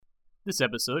This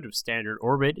episode of Standard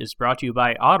Orbit is brought to you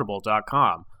by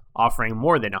Audible.com, offering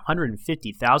more than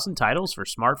 150,000 titles for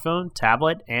smartphone,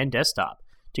 tablet, and desktop.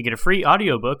 To get a free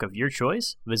audiobook of your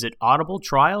choice, visit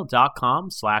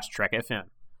audibletrial.com/trekfm.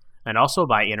 And also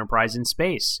by Enterprise in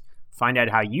Space. Find out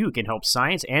how you can help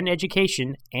science and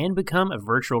education and become a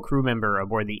virtual crew member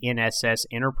aboard the NSS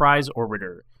Enterprise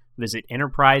Orbiter. Visit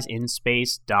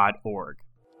enterpriseinspace.org.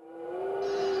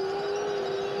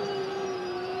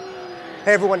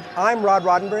 Hey everyone, I'm Rod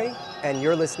Roddenberry, and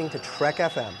you're listening to Trek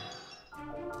FM.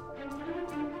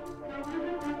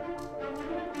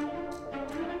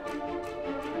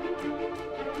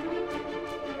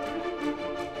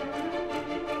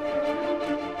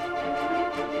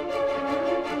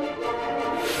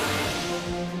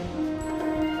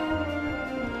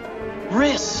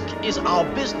 Risk is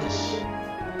our business.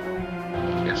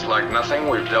 It's like nothing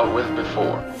we've dealt with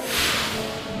before.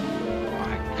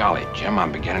 Golly, Jim,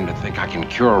 I'm beginning to think I can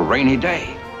cure a rainy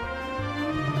day.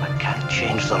 I can't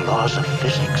change the laws of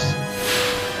physics.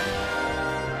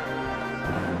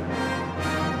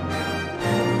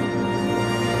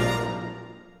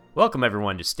 Welcome,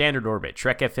 everyone, to Standard Orbit,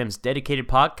 Trek FM's dedicated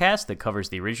podcast that covers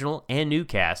the original and new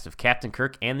cast of Captain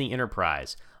Kirk and the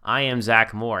Enterprise. I am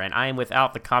Zach Moore, and I am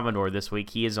without the Commodore this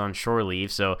week. He is on shore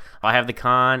leave, so I have the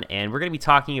Con, and we're going to be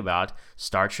talking about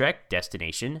Star Trek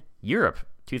Destination Europe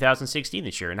 2016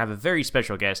 this year, and I have a very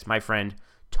special guest, my friend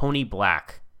Tony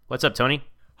Black. What's up, Tony?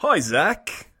 Hi,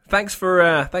 Zach. Thanks for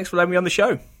having me on the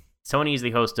show. Tony is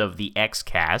the host of the X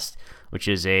Cast, which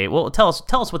is tell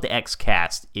us what the X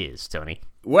Cast is, Tony.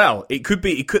 Well,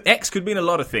 X could mean a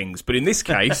lot of things, but in this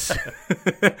case,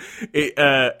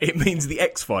 it means the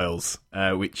X-Files,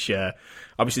 which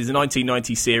obviously is a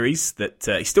 1990 series that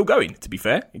is still going, to be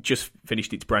fair. It just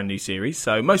finished its brand new series,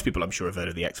 so most people, I'm sure, have heard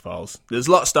of the X-Files. There's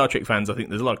a lot of Star Trek fans, I think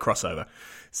there's a lot of crossover.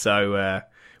 So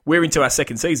we're into our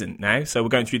second season now, so we're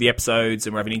going through the episodes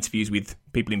and we're having interviews with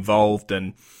people involved,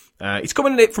 and it's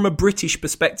coming at it from a British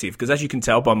perspective, because as you can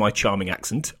tell by my charming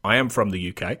accent, I am from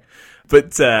the UK.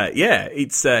 But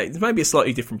it's maybe a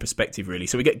slightly different perspective, really.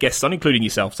 So we get guests on, including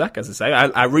yourself, Zach, as I say.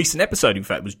 Our recent episode, in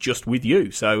fact, was just with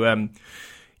you. So,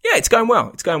 it's going well.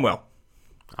 It's going well.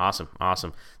 Awesome.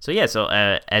 So,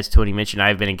 as Tony mentioned,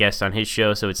 I've been a guest on his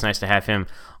show, so it's nice to have him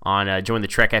on join the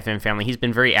Trek FM family. He's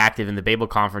been very active in the Babel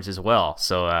Conference as well.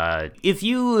 So if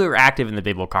you are active in the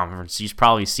Babel Conference, you've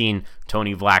probably seen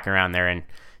Tony Black around there, and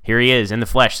here he is in the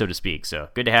flesh, so to speak. So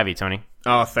good to have you, Tony.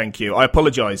 Oh, thank you. I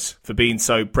apologise for being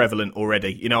so prevalent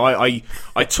already. You know, I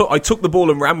took the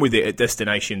ball and ran with it at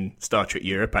Destination Star Trek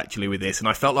Europe, actually, with this, and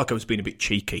I felt like I was being a bit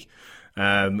cheeky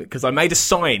because I made a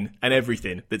sign and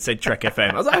everything that said Trek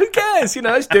FM. I was like, who cares? You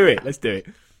know, let's do it.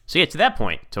 So yeah, to that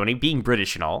point, Tony, being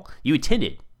British and all, you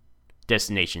attended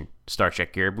Destination Star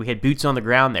Trek Europe. We had boots on the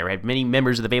ground there. We had many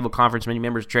members of the Babel Conference, many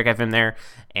members of Trek FM there,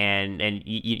 and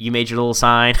you made your little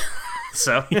sign.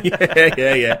 So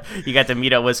yeah. You got to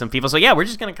meet up with some people. So yeah, we're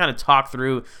just going to kind of talk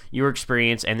through your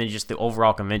experience and then just the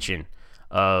overall convention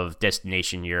of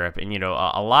Destination Europe. And,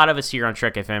 a lot of us here on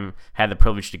Trek FM had the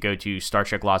privilege to go to Star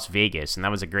Trek Las Vegas, and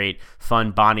that was a great,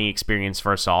 fun bonding experience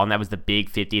for us all. And that was the big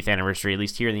 50th anniversary, at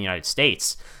least here in the United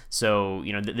States. So,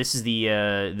 this is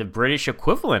the British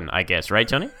equivalent, I guess, right,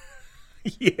 Tony?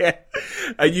 Yeah.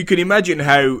 And you can imagine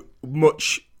how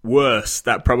much worse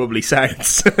that probably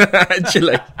sounds,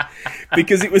 actually,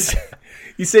 because it was,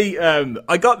 you see,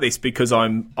 I got this because I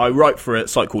write for a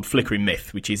site called Flickering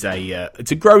Myth, which is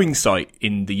it's a growing site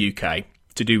in the UK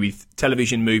to do with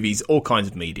television, movies, all kinds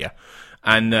of media,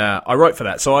 and I write for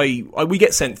that. So we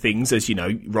get sent things, as you know,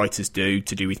 writers do,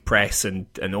 to do with press and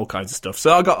all kinds of stuff.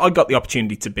 So I got the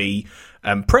opportunity to be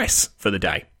press for the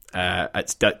day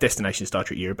at Destination Star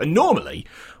Trek Europe, and normally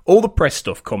all the press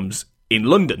stuff comes in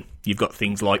London. You've got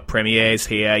things like premieres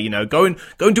here, go and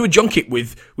do a junket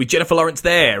with Jennifer Lawrence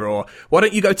there, or why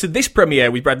don't you go to this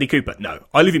premiere with Bradley Cooper? No,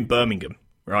 I live in Birmingham,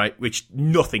 right, which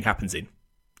nothing happens in.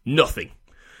 Nothing.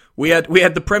 We had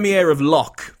the premiere of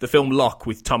Locke, the film Locke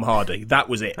with Tom Hardy. That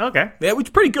was it. Okay. Yeah, which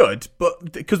is pretty good,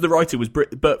 but because the writer was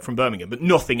Bert from Birmingham, but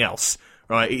nothing else,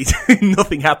 right?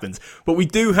 Nothing happens. But we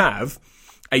do have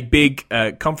a big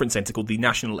conference centre called the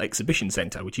National Exhibition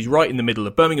Centre, which is right in the middle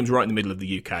of Birmingham's, right in the middle of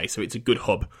the UK, so it's a good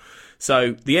hub.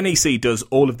 So the NEC does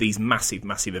all of these massive,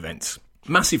 massive events.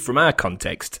 Massive from our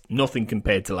context, nothing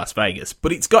compared to Las Vegas,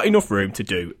 but it's got enough room to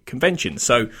do conventions.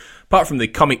 So apart from the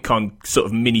Comic-Con sort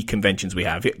of mini conventions we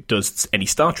have, it does any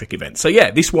Star Trek events. So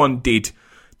yeah, this one did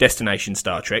Destination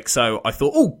Star Trek, so I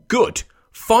thought, oh, good.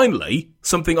 Finally,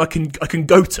 something I can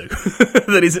go to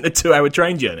that isn't a 2-hour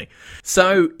train journey.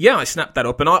 So, yeah, I snapped that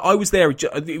up, and I was there.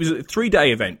 It was a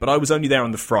 3-day event, but I was only there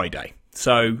on the Friday.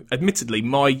 So, admittedly,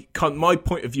 my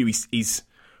point of view is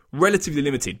relatively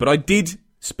limited, but I did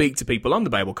speak to people on the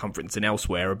Babel conference and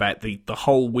elsewhere about the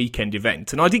whole weekend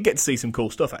event, and I did get to see some cool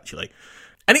stuff actually.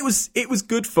 And it was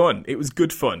good fun. It was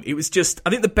good fun. It was just, I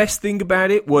think the best thing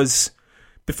about it was,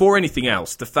 before anything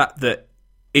else, the fact that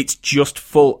it's just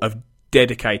full of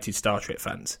dedicated Star Trek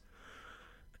fans.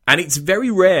 And it's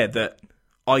very rare that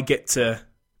I get to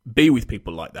be with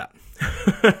people like that.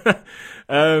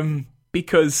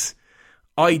 Because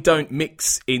I don't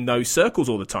mix in those circles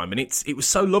all the time. And it was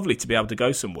so lovely to be able to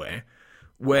go somewhere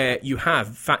where you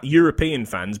have European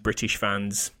fans, British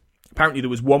fans. Apparently there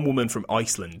was one woman from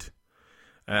Iceland.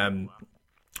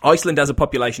 Iceland has a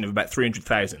population of about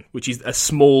 300,000, which is a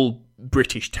small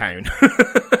British town.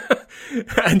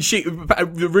 And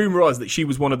the rumour was that she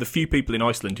was one of the few people in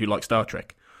Iceland who like Star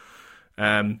Trek.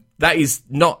 That is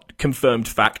not confirmed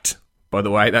fact, by the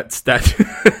way. That's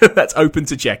that's open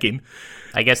to checking.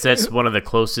 I guess that's one of the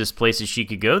closest places she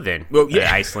could go then. Well,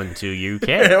 yeah. Iceland to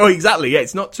UK. Oh, exactly. Yeah,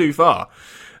 it's not too far.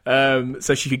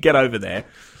 So she could get over there.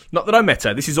 Not that I met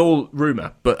her. This is all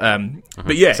rumour, but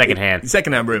yeah,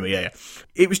 secondhand rumour. Yeah.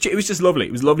 It was just lovely.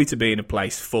 It was lovely to be in a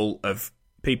place full of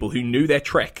people who knew their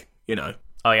Trek. You know.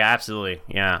 Oh yeah, absolutely.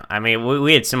 Yeah, I mean,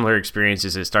 we had similar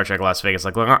experiences at Star Trek Las Vegas.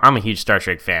 Like, look, I'm a huge Star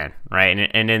Trek fan, right?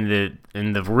 And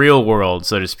in the real world,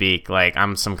 so to speak, like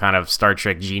I'm some kind of Star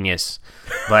Trek genius.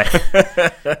 But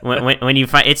when you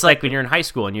find, it's like when you're in high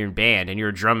school and you're in band and you're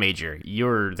a drum major,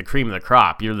 you're the cream of the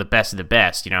crop. You're the best of the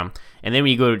best, you know. And then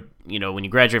when you go, you know, when you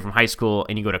graduate from high school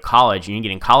and you go to college and you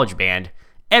get in college band,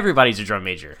 everybody's a drum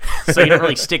major. So you don't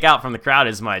really stick out from the crowd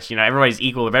as much. You know, everybody's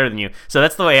equal or better than you. So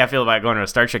that's the way I feel about going to a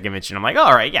Star Trek convention. I'm like,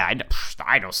 all right, yeah,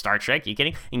 I know Star Trek. You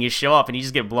kidding? And you show up and you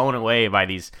just get blown away by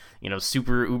these, you know,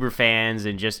 super uber fans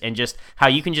and just how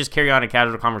you can just carry on a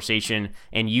casual conversation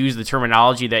and use the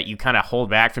terminology that you kind of hold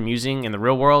back from using in the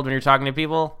real world when you're talking to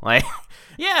people. Like,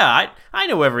 yeah, I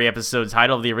know every episode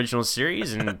title of the original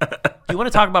series, and you want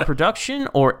to talk about production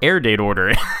or air date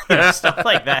order? You know, stuff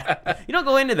like that. You don't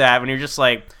go into that when you're just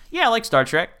like, yeah, I like Star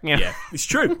Trek. You know? Yeah, it's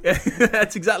true.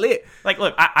 That's exactly it. Like,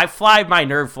 look, I fly my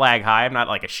nerd flag high. I'm not,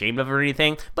 like, ashamed of it or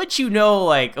anything. But you know,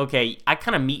 like, okay, I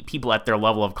kind of meet people at their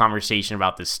level of conversation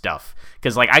about this stuff.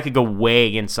 Because, like, I could go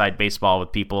way inside baseball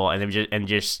with people and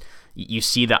just you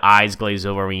see the eyes glaze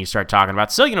over when you start talking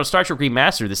about, so, you know, Star Trek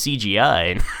Remastered, the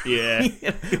CGI.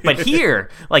 Yeah. But here,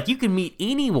 like, you can meet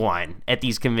anyone at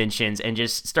these conventions and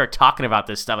just start talking about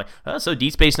this stuff. Like, oh, so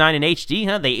Deep Space Nine in HD,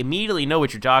 huh? They immediately know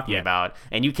what you're talking about,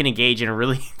 and you can engage in a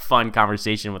really fun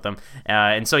conversation with them.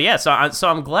 And so, yeah, so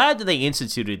I'm glad that they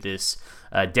instituted this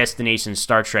Destination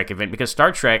Star Trek event, because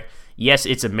Star Trek, yes,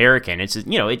 it's American. It's,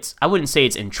 you know, I wouldn't say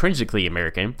it's intrinsically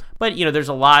American, but, you know, there's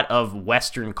a lot of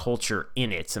Western culture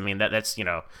in it. I mean, that's you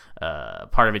know,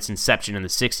 part of its inception in the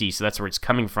 60s, so that's where it's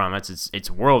coming from. That's its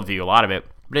worldview, a lot of it.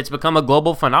 But it's become a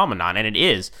global phenomenon, and it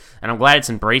is. And I'm glad it's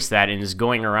embraced that and is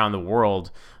going around the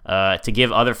world to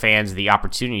give other fans the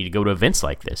opportunity to go to events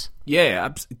like this. Yeah,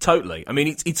 totally. I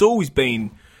mean, it's always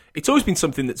been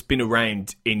something that's been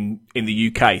around in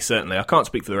the UK, certainly. I can't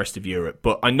speak for the rest of Europe,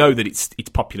 but I know that it's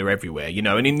popular everywhere, you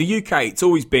know. And in the UK, it's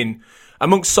always been,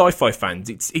 amongst sci-fi fans,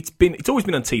 it's always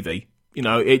been on TV, you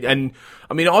know. And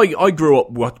I mean, I grew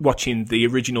up watching the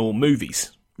original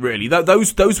movies. Really,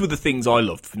 those were the things I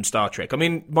loved from Star Trek. I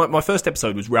mean, my first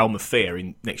episode was Realm of Fear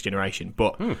in Next Generation,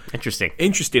 but interesting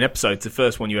episode. It's the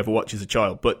first one you ever watch as a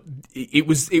child, but it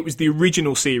was the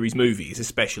original series movies,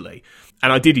 especially,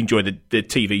 and I did enjoy the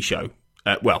TV show.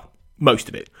 Well, most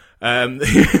of it from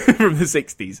the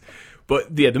 60s,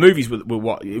 but yeah, the movies were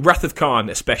what, Wrath of Khan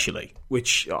especially,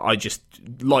 which I just,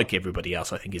 like everybody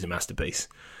else, I think is a masterpiece.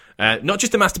 Not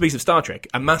just a masterpiece of Star Trek,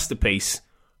 a masterpiece,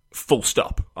 full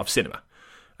stop, of cinema.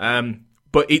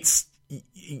 But it's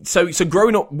so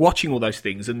growing up watching all those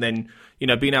things, and then, you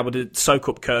know, being able to soak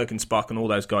up Kirk and Spock and all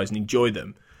those guys and enjoy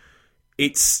them.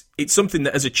 It's something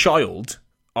that as a child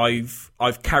I've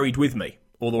carried with me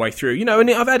all the way through, you know, and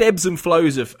I've had ebbs and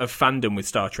flows of fandom with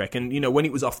Star Trek, and, you know, when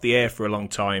it was off the air for a long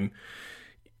time,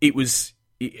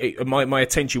 my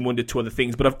attention wandered to other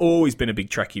things, but I've always been a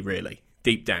big Trekkie, really,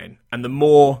 deep down. And the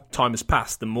more time has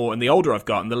passed, and the older I've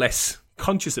gotten, the less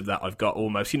conscious of that I've got,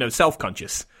 almost, you know,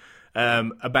 self-conscious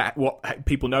about what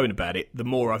people knowing about it, the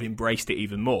more I've embraced it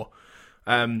even more.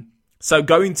 So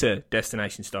going to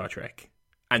Destination Star Trek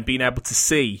and being able to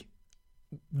see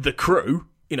the crew,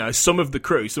 you know, some of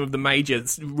the major,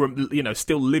 you know,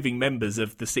 still living members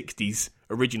of the 60s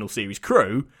original series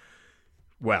crew,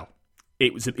 well,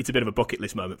 it's a bit of a bucket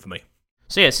list moment for me.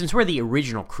 So yeah, since we're the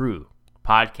original crew,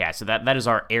 podcast. So that is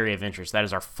our area of interest. That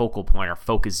is our focal point, our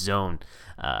focus zone.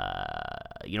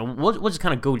 We'll just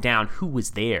kind of go down who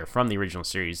was there from the original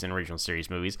series and original series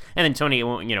movies. And then Tony,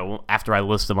 after I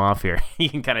list them off here, you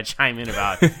can kind of chime in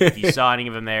about if you saw any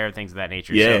of them there, things of that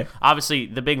nature. Yeah. So obviously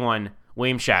the big one,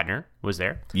 William Shatner was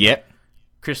there. Yep.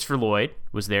 Christopher Lloyd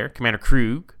was there. Commander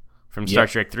Krug from Star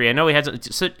Trek 3. I know he has...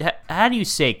 So how do you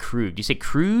say Krug? Do you say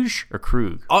Kruge or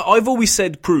Krug? I've always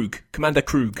said Krug, Commander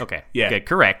Krug. Okay, yeah, good,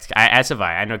 correct. As have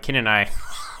I. I know Ken and I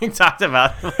talked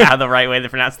about how the right way to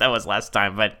pronounce that was last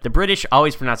time, but the British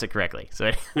always pronounce it correctly.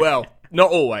 So well, not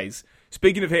always.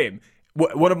 Speaking of him,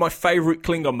 one of my favourite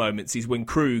Klingon moments is when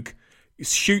Krug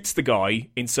shoots the guy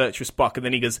in Search for Spock, and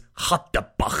then he goes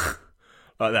 "Hatabach"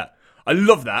 like that. I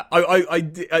love that.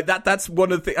 That's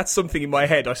one of the, that's something in my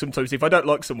head. I sometimes, if I don't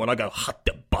like someone, I go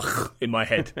 "Hatabach" in my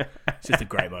head. It's just a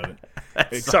great moment.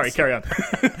 Sorry, awesome. Carry on.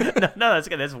 no, that's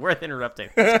good. That's worth interrupting.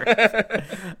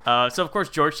 That's so of course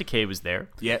George Takei was there.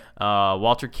 Yep.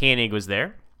 Walter Koenig was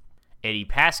there. Eddie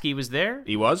Paskey was there.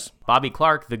 He was. Bobby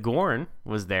Clark, the Gorn,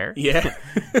 was there. Yeah.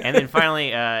 And then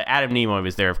finally, Adam Nimoy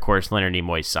was there, of course, Leonard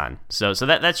Nimoy's son. So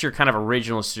that's your kind of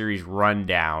original series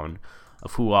rundown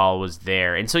of who all was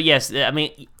there. And so, yes, I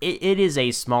mean, it is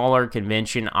a smaller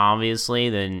convention,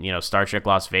 obviously, than, Star Trek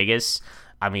Las Vegas.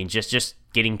 I mean, just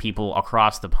getting people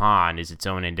across the pond is its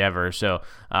own endeavor. So,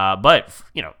 but,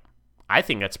 I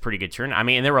think that's a pretty good turn. I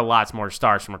mean, and there were lots more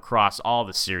stars from across all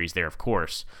the series there, of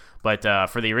course. But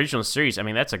for the original series, I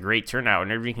mean, that's a great turnout.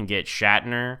 Whenever you can get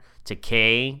Shatner,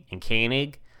 Takei, and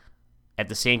Koenig at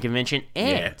the same convention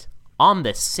and on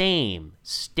the same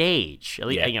stage, at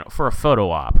least, for a photo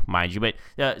op, mind you. But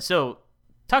so,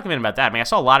 talk a minute about that. I mean, I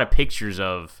saw a lot of pictures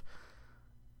of,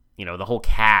 the whole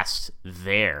cast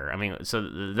there. I mean, so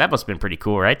that must have been pretty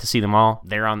cool, right? To see them all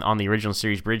there on the original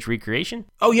series bridge recreation.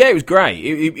 Oh yeah, it was great.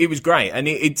 It was great, and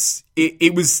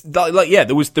it was like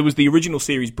there was the original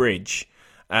series bridge.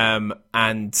 And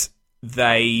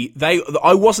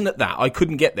I wasn't at that. I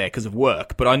couldn't get there because of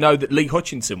work, but I know that Lee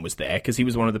Hutchinson was there because he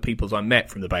was one of the people I met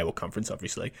from the Baywalk conference,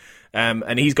 obviously.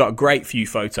 And he's got a great few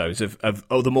photos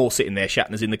of them all sitting there.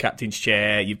 Shatner's in the captain's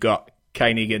chair. You've got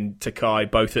Koenig and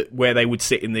Takei both at where they would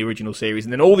sit in the original series,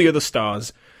 and then all the other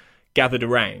stars gathered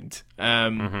around.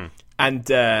 And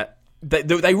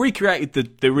they recreated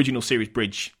the original series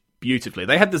bridge beautifully.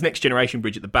 They had this Next Generation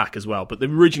bridge at the back as well, but the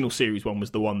original series one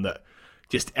was the one that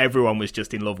just everyone was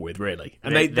just in love with, really.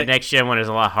 And the next gen one is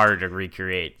a lot harder to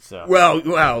recreate. So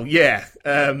well, yeah.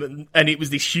 And it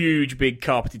was this huge, big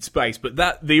carpeted space. But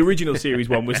the original series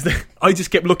one was. I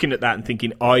just kept looking at that and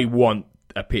thinking, I want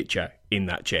a picture in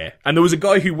that chair. And there was a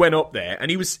guy who went up there,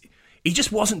 and he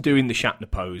just wasn't doing the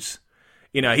Shatner pose.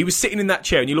 He was sitting in that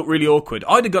chair, and you look really awkward.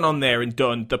 I'd have gone on there and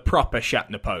done the proper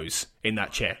Shatner pose in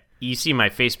that chair. You see my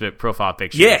Facebook profile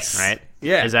picture, yes, right?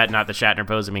 Yeah. Is that not the Shatner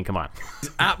pose? I mean, come on. It's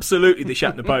absolutely the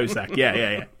Shatner pose, Zach.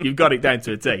 Yeah. You've got it down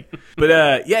to a T. But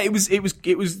it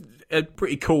was a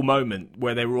pretty cool moment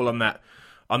where they were all on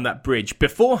that bridge.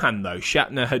 Beforehand, though,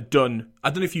 Shatner had done.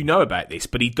 I don't know if you know about this,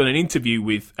 but he'd done an interview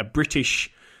with a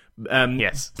British.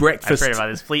 Breakfast. I've heard about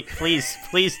this.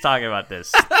 Please talk about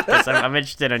this because I'm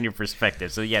interested in your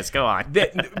perspective. So yes, go on.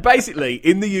 Basically,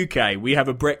 in the UK, we have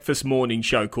a breakfast morning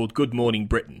show called Good Morning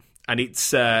Britain. And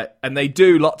it's and they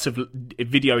do lots of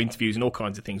video interviews and all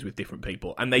kinds of things with different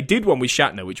people. And they did one with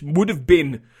Shatner, which would have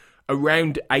been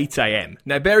around 8 a.m.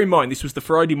 Now, bear in mind, this was the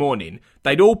Friday morning.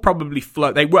 They'd all probably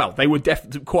flown. They were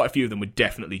quite a few of them were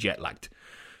definitely jet lagged.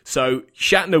 So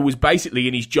Shatner was basically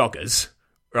in his joggers.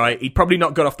 Right, he'd probably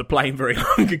not got off the plane very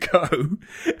long ago,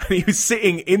 and he was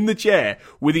sitting in the chair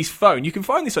with his phone. You can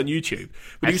find this on YouTube.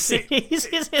 But he's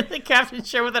in the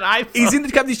captain's chair with an iPhone. He's in the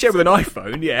captain's chair with an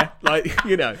iPhone, yeah.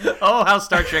 Oh, how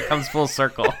Star Trek comes full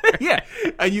circle. Yeah,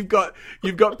 and you've got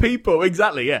people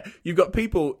exactly. Yeah, you've got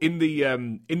people in the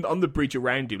on the bridge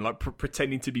around him, like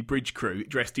pretending to be bridge crew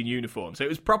dressed in uniform. So it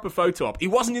was proper photo op. He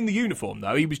wasn't in the uniform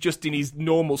though. He was just in his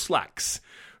normal slacks.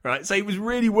 Right, so it was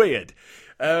really weird.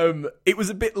 It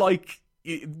was a bit like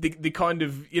the kind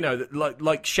of,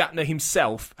 like Shatner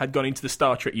himself had gone into the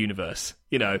Star Trek universe,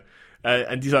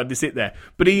 and decided to sit there.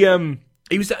 But he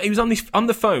was on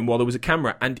the phone while there was a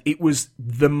camera, and it was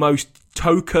the most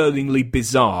toe-curlingly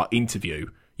bizarre interview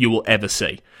you will ever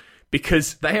see,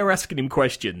 because they are asking him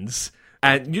questions.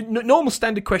 And normal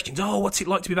standard questions. Oh, what's it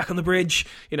like to be back on the bridge?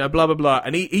 Blah blah blah.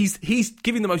 And he's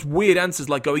giving the most weird answers,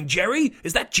 like going, "Jerry,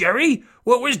 is that Jerry?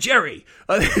 Well, where's Jerry?"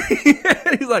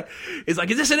 he's like, "Is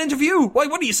this an interview?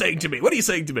 What are you saying to me? What are you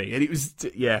saying to me?" And it was,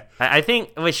 yeah. I think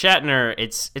with Shatner,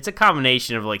 it's a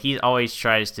combination of he always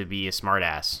tries to be a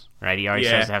smartass, right? He always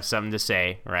tries to have something to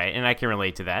say, right? And I can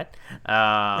relate to that.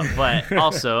 But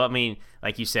also, I mean,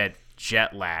 like you said,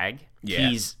 jet lag. Yeah.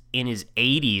 He's in his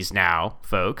 80s now,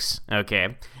 folks.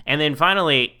 Okay. And then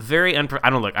finally, I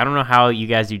don't know how you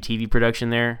guys do TV production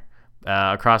there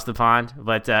across the pond,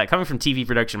 but coming from TV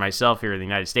production myself here in the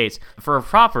United States, for a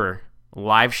proper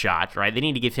live shot, right, they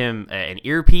need to give him an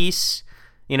earpiece,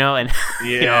 and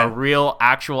a real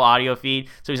actual audio feed,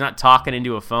 so he's not talking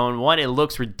into a phone. One, it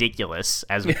looks ridiculous,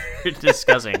 as we were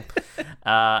discussing.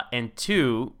 And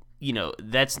two,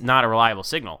 that's not a reliable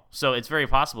signal. So it's very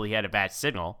possible he had a bad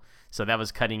signal. So that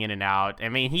was cutting in and out. I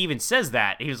mean, he even says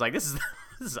that. He was like, this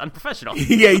is unprofessional.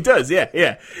 Yeah, he does.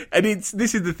 Yeah. And this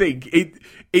is the thing.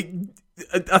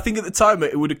 I think at the time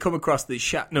it would have come across that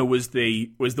Shatner was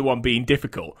the one being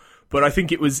difficult. But I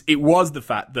think it was the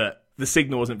fact that the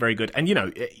signal wasn't very good. And,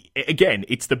 again,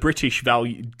 it's the British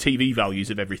TV values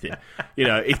of everything.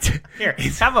 Here,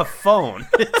 have a phone.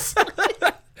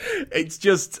 It's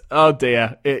just, oh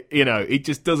dear, it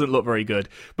just doesn't look very good.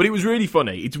 But it was really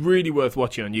funny. It's really worth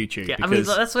watching on YouTube. Yeah, I mean,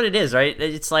 that's what it is, right?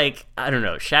 It's like, I don't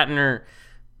know, Shatner,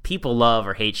 people love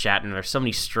or hate Shatner. There's so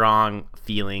many strong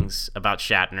feelings about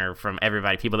Shatner from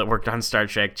everybody, people that worked on Star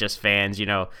Trek, just fans,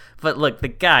 But look, the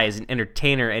guy is an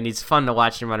entertainer, and he's fun to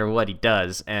watch no matter what he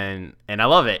does, and I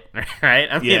love it, right?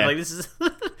 I mean, like, this is,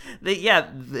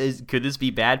 could this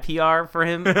be bad PR for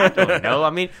him? I don't know.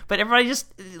 I mean, but everybody just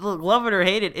love it or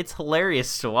hate it. It's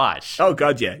hilarious to watch. Oh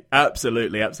God, yeah,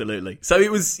 absolutely. So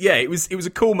it was a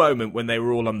cool moment when they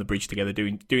were all on the bridge together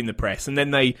doing the press, and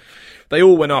then they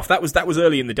all went off. That was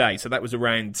early in the day, so that was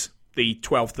around the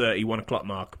 12:30, 1 o'clock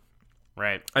mark.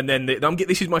 Right. And then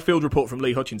this is my field report from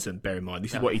Lee Hutchinson, bear in mind.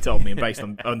 This is what he told me, and based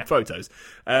on photos.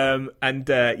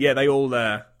 They all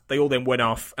then went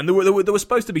off. And there were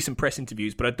supposed to be some press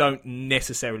interviews, but I don't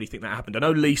necessarily think that happened. I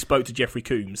know Lee spoke to Jeffrey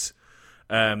Coombs.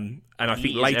 And I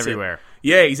think later... He's everywhere.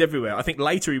 Yeah, he's everywhere. I think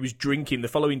later he was drinking, the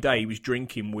following day he was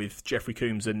drinking with Jeffrey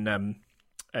Coombs and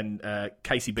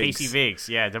Casey Biggs. Casey Biggs,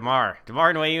 yeah, Damar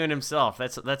Nguyen himself.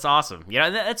 That's awesome.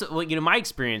 That's my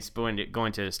experience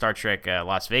going to Star Trek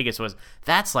Las Vegas was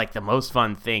that's like the most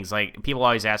fun things. Like people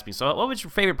always ask me, so what was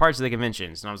your favorite parts of the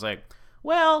conventions? And I was like,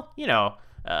 well,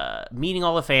 meeting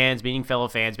all the fans, meeting fellow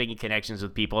fans, making connections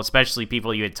with people, especially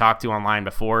people you had talked to online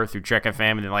before through Trek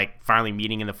FM, and then like finally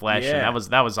meeting in the flesh. Yeah. And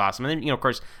that was awesome. And then of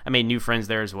course I made new friends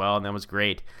there as well, and that was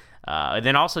great. And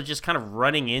then also just kind of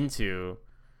running into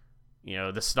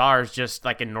the stars just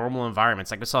like in normal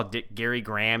environments. Like I saw Gary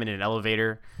Graham in an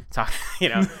elevator talk,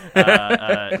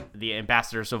 the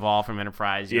Ambassador Soval from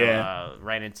Enterprise,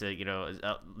 right into,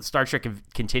 Star Trek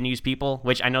Continues people,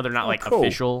 which I know they're not cool.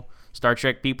 Official Star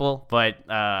Trek people, but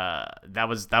that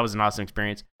was an awesome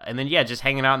experience. And then, just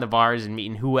hanging out in the bars and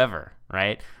meeting whoever,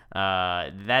 right?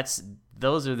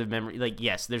 Those are the memories. Like,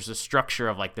 yes, there's a structure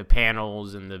of like the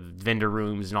panels and the vendor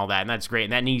rooms and all that, and that's great,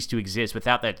 and that needs to exist.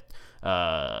 Without that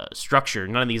structure,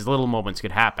 none of these little moments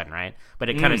could happen, right? But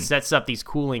it kind of sets up these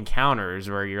cool encounters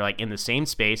where you're like in the same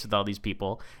space with all these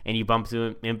people, and you bump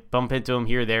into them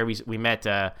here or there. We met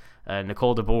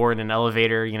Nicole DeBoer in an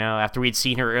elevator, after we'd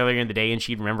seen her earlier in the day, and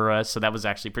she'd remember us, so that was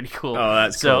actually pretty cool. Oh,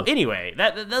 that's cool. So anyway,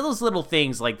 those little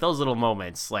things, like those little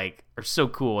moments, like are so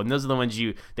cool, and those are the ones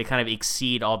they kind of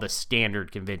exceed all the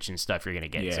standard convention stuff you're gonna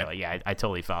get. Yeah. So I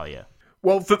totally follow you.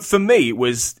 Well, for me, it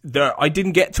was I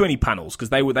didn't get to any panels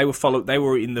because they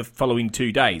were in the following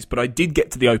 2 days, but I did get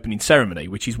to the opening ceremony,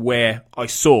 which is where I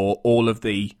saw all of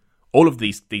these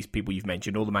people you've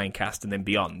mentioned, all the main cast and then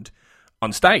beyond,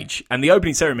 on stage. And the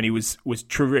opening ceremony was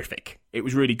terrific. It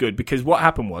was really good because what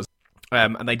happened was,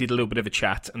 and they did a little bit of a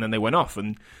chat and then they went off,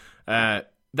 and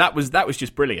that was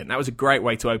just brilliant. That was a great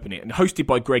way to open it, and hosted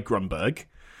by Greg Grunberg,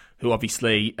 who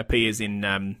obviously appears in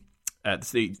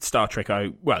the Star Trek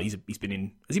he's been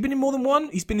in. Has he been in more than one?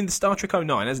 He's been in the Star Trek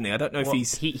 09, hasn't he? I don't know if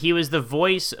he's. He was the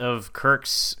voice of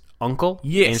Kirk's uncle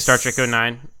in Star Trek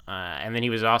 09, and then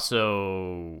he was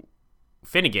also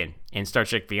Finnegan in Star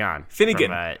Trek Beyond.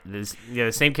 Finnegan,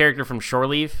 the same character from Shore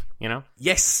Leave,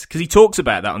 Yes, because he talks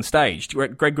about that on stage.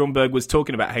 Greg Grunberg was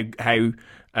talking about how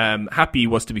happy he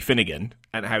was to be Finnegan,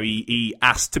 and how he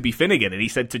asked to be Finnegan, and he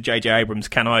said to J.J. Abrams,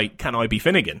 "Can I be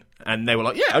Finnegan?" And they were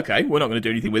like, "Yeah, okay, we're not going to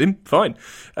do anything with him. Fine."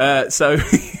 So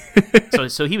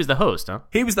he was the host, huh?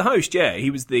 He was the host, yeah. He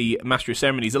was the master of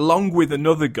ceremonies, along with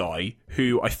another guy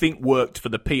who I think worked for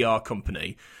the PR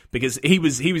company, because he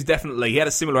had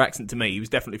a similar accent to me. He was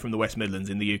definitely from the West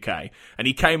Midlands in the UK, and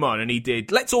he came on and he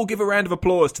did, "Let's all give a round of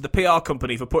applause to the PR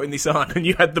company for putting this on," and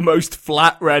you had the most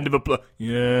flat round of applause.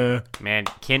 Yeah, man,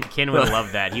 Ken would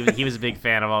love that. He was a big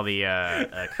fan of all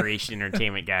the creation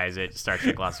entertainment guys at Star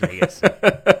Trek Las Vegas.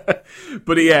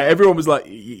 But yeah, everyone was like,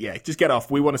 "Yeah, just get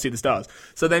off. We want to see the stars."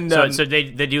 So then, so they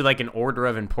do like an order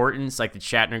of importance, like the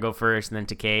Shatner go first, and then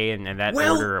Takei, and that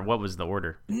order. Or what was the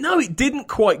order? No, it didn't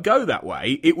quite go that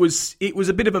way. It was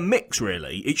a bit of a mix,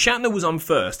 really. Shatner was on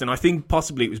first, and I think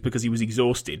possibly it was because he was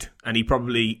exhausted, and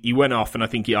he went off, and I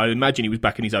imagine he was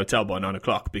back in his hotel by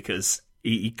 9:00 because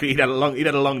he'd had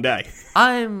a long day.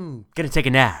 I'm gonna take a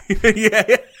nap.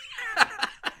 Yeah.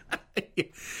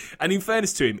 And in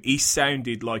fairness to him, he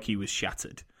sounded like he was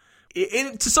shattered.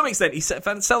 To some extent, he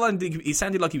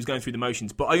sounded like he was going through the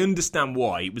motions, but I understand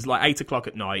why. It was like 8:00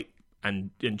 at night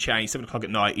and changed 7:00 at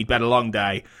night. He'd had a long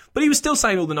day, but he was still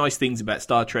saying all the nice things about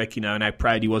Star Trek, and how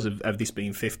proud he was of this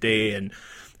being 50 and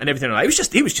everything like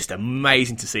that. It was just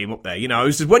amazing to see him up there. It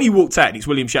was just, when he walked out and it's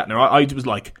William Shatner, I was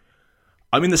like,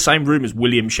 I'm in the same room as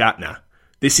William Shatner.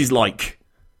 This is like,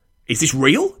 is this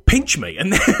real? Pinch me.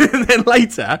 And then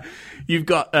later, you've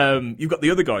got the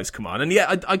other guys come on, and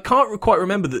yeah, I can't quite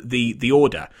remember the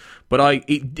order, but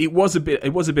it was a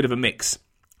bit of a mix.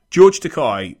 George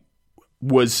Takei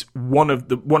was one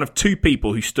of two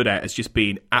people who stood out as just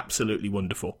being absolutely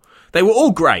wonderful. They were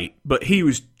all great, but he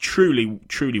was truly,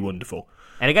 truly wonderful.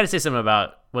 And I got to say something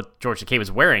about what George Takei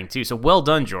was wearing, too. So well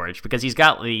done, George, because he's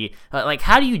got the...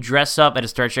 how do you dress up at a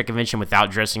Star Trek convention without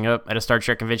dressing up at a Star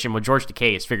Trek convention? Well, George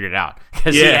Takei has figured it out.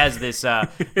 Because he has this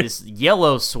this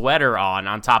yellow sweater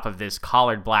on top of this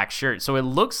collared black shirt. So it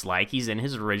looks like he's in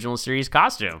his original series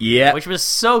costume. Yeah. Which was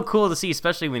so cool to see,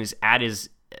 especially when he's at his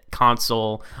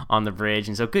console on the bridge.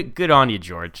 And so good on you,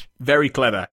 George. Very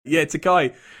clever. Yeah,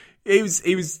 Takei... He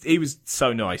was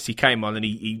so nice. He came on and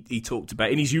he talked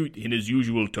about in his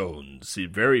usual tones. He's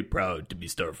very proud to be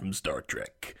from Star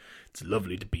Trek. It's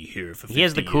lovely to be here for 50 He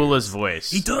has the coolest voice.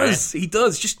 He does. Right? He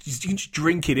does. You can just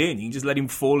drink it in. You can just let him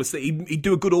fall asleep. He'd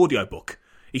do a good audiobook.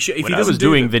 If he doesn't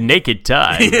doing The Naked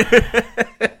Time.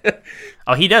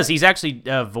 Oh, he does. He's actually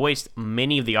voiced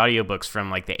many of the audiobooks from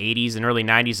like the 80s and early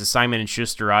 90s, the Simon &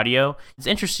 Schuster audio. It's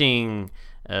interesting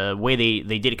way they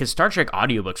did it, because Star Trek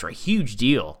audiobooks were a huge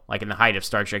deal, like in the height of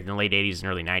Star Trek in the late 80s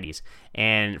and early 90s.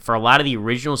 And for a lot of the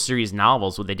original series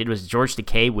novels, what they did was George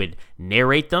Takei would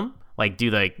narrate them, like do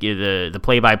the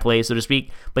play-by-play, so to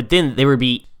speak, but then they would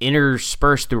be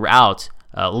interspersed throughout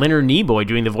Leonard Nimoy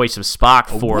doing the voice of Spock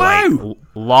for like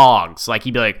logs. Like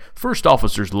he'd be like, "First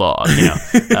officer's log,"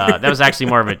 That was actually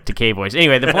more of a Takei voice.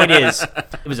 Anyway, the point is,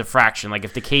 it was a fraction. Like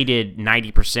if Takei did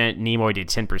 90%, Nimoy did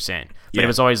 10%. But it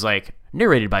was always like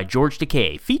narrated by George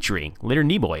Takei, featuring Leonard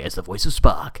Nimoy as the voice of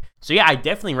Spock. So yeah, I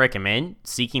definitely recommend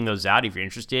seeking those out if you're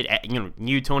interested.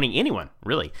 You, Tony, anyone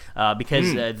really,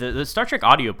 because the Star Trek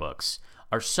audiobooks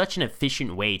are such an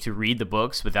efficient way to read the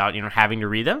books without having to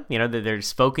read them. They're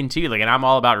spoken to. And I'm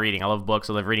all about reading. I love books.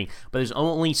 I love reading. But there's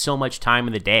only so much time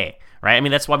in the day, right? I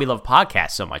mean, that's why we love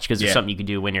podcasts so much, because there's something you can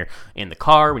do when you're in the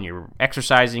car, when you're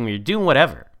exercising, when you're doing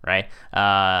whatever, right?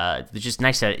 It's just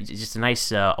nice. Just a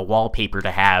nice wallpaper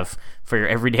to have for your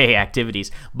everyday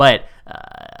activities. But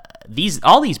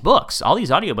all these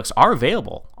audiobooks are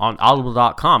available on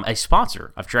Audible.com, a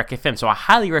sponsor of Trek FM. So I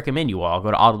highly recommend you all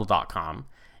go to Audible.com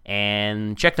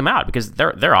and check them out, because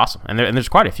they're awesome, and there's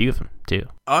quite a few of them too.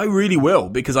 I really will,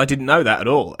 because I didn't know that at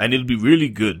all, and it'll be really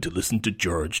good to listen to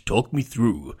George talk me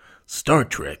through Star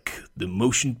Trek, the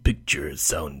motion picture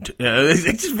sound.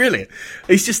 It's just brilliant.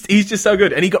 He's just so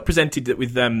good, and he got presented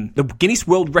with the Guinness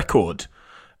World Record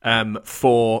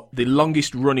for the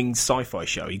longest running sci-fi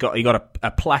show. He got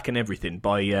a plaque and everything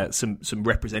by some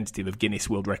representative of Guinness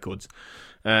World Records.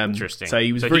 Interesting. So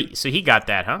he was he got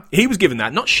that, huh? He was given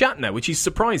that, not Shatner, which is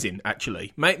surprising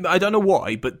actually. I don't know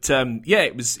why, but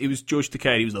it was George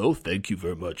Takei. He was like, "Oh, thank you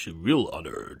very much. A real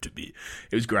honor to be."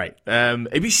 It was great.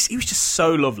 He was just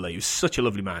so lovely. He was such a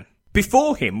lovely man.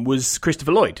 Before him was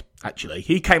Christopher Lloyd. Actually,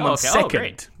 he came on second.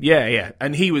 Great. Yeah,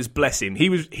 and he was, bless him.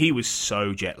 He was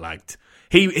so jet lagged.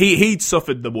 He'd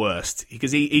suffered the worst,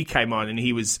 because he came on and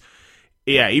he was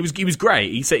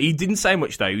great. He didn't say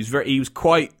much though. He was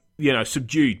quite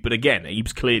subdued, but again, he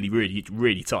was clearly really,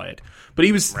 really tired. But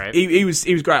he was right. he was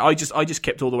great. I just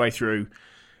kept all the way through.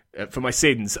 For my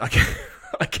sins, I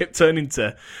kept turning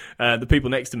to the people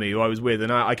next to me who I was with,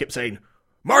 and I kept saying,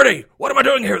 "Marty, what am I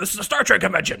doing here? This is a Star Trek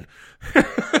convention.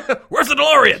 Where's the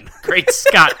DeLorean?" Great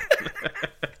Scott.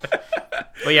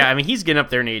 Well, yeah, I mean, he's getting up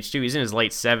there in age, too. He's in his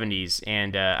late 70s,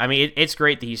 and, it's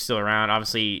great that he's still around.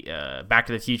 Obviously, Back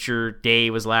to the Future Day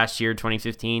was last year,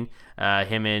 2015.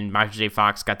 Him and Michael J.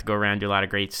 Fox got to go around and do a lot of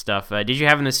great stuff. Did you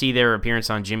happen to see their appearance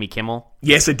on Jimmy Kimmel?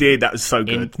 Yes, I did. That was so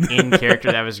good. In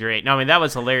character, that was great. No, I mean, that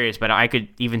was hilarious, but I could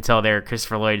even tell there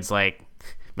Christopher Lloyd is like,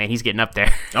 man, he's getting up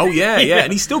there. Oh yeah,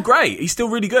 and he's still great. He's still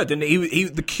really good. And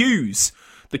the queues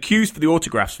for the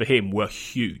autographs for him were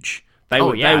huge.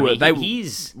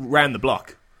 He's round the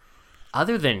block.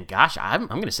 Other than, gosh, I'm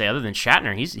going to say other than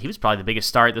Shatner, he was probably the biggest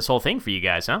star at this whole thing for you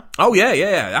guys, huh? Oh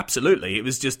yeah, absolutely. It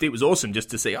was awesome just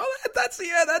to see. Oh,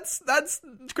 that's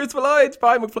Christopher Lloyd, it's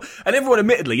Marty McFly, and everyone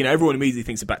immediately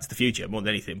thinks of Back to the Future more than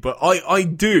anything. But I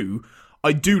do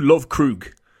love Krug.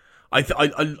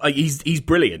 He's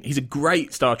brilliant. He's a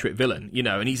great Star Trek villain,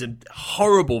 and he's a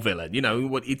horrible villain.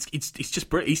 It's just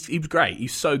brilliant. He was great.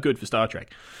 He's so good for Star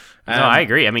Trek. No, I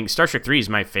agree. I mean, Star Trek 3 is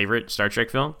my favorite Star Trek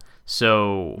film.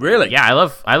 So really, yeah,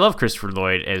 I love Christopher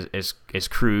Lloyd as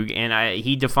Krug, and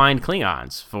he defined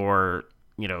Klingons for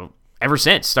ever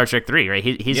since Star Trek 3, right?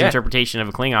 His interpretation of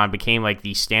a Klingon became like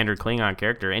the standard Klingon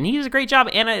character, and he does a great job.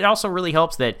 And it also really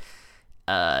helps that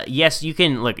yes, you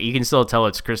can still tell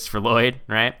it's Christopher Lloyd,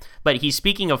 right? But he's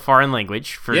speaking a foreign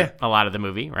language for a lot of the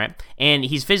movie, right? And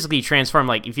he's physically transformed.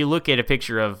 Like if you look at a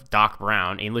picture of Doc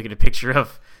Brown and you look at a picture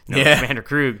of Commander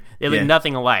Krug, they look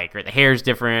nothing alike, right? The hair's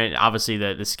different, obviously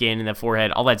the skin and the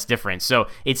forehead, all that's different. So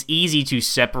it's easy to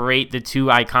separate the two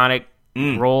iconic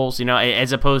roles,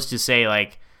 as opposed to say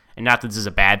like, and not that this is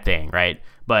a bad thing, right?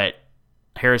 But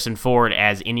Harrison Ford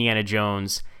as Indiana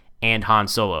Jones and Han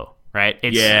Solo, right?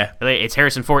 It's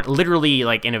Harrison Ford literally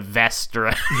like in a vest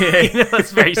or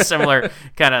it's very similar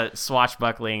kind of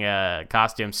swashbuckling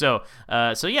costume. So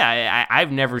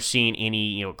I've never seen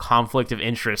any conflict of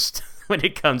interest when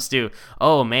it comes to,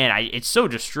 oh man, it's so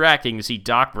distracting to see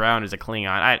Doc Brown as a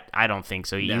Klingon. I don't think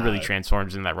so. He really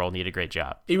transforms in that role and he did a great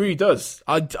job. He really does.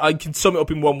 I can sum it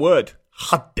up in one word.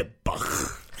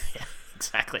 Hadebach.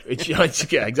 Exactly.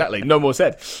 Yeah, exactly. No more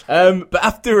said. But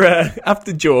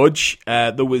after George,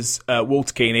 there was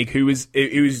Walter Koenig, who was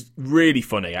really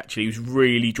funny. Actually, he was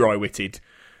really dry-witted.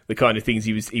 The kind of things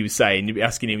he was saying, you'd be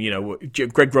asking him,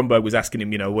 Greg Grunberg was asking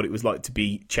him, what it was like to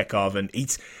be Chekhov, and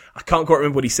I can't quite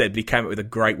remember what he said, but he came up with a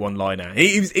great one-liner.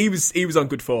 He was on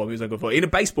good form. He was on good form in a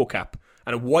baseball cap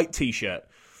and a white T-shirt.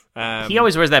 He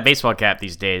always wears that baseball cap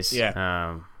these days.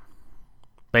 Yeah.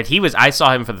 But I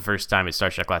saw him for the first time at Star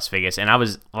Trek Las Vegas, and I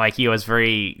was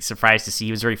very surprised to see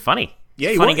he was very funny.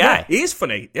 Yeah, funny guy. Yeah, he is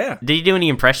funny. Yeah. Did he do any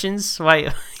impressions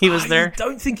while he was there? I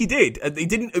don't think he did. He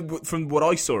didn't, from what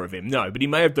I saw of him. No, but he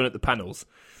may have done at the panels.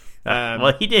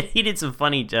 Well, he did some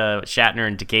funny Shatner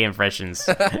and Takei impressions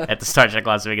at the Star Trek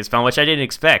Las Vegas film, which I didn't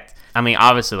expect. I mean,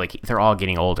 obviously, like they're all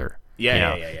getting older.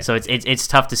 Yeah. So it's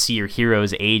tough to see your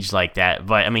heroes age like that.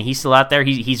 But I mean, he's still out there.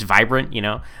 He's vibrant.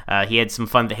 He had some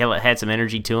fun. He had some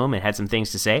energy to him and had some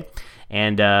things to say.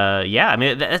 And I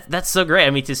mean that's so great.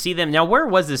 I mean to see them now. Where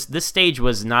was this? This stage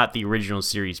was not the original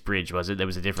series bridge, was it? There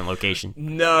was a different location.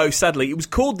 No, sadly, it was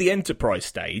called the Enterprise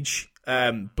stage.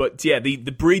 But yeah, the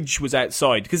bridge was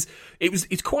outside because it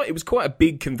was quite a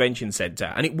big convention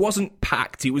center, and it wasn't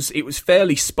packed. It was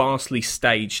fairly sparsely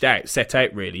set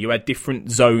out really. You had different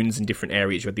zones and different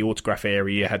areas. You had the autograph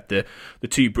area, you had the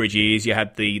two bridges, you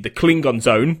had the Klingon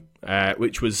zone,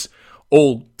 which was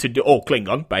all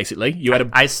Klingon basically. You had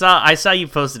I saw you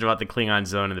posted about the Klingon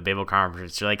zone in the Babel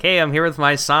conference. You're like, hey, I'm here with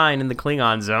my sign in the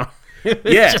Klingon zone.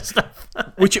 Yeah,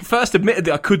 which at first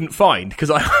admittedly I couldn't find because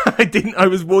I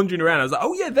was wandering around. I was like,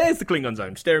 oh yeah, there's the Klingon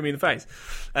zone staring me in the face,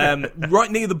 right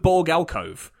near the Borg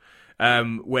alcove,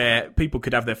 where people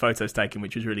could have their photos taken,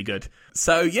 which was really good.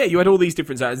 So yeah, you had all these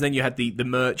different zones, and then you had the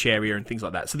merch area and things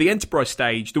like that. So the Enterprise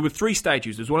stage, there were 3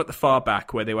 stages. There was one at the far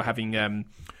back where they were having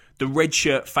the red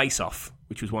shirt face-off,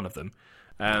 which was one of them.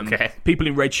 People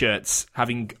in red shirts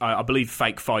having, I believe,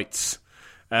 fake fights.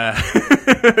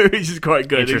 Which is quite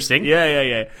good. Interesting.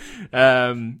 Yeah.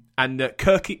 And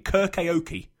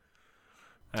karaoke.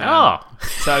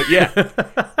 So yeah,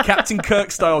 Captain Kirk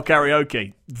style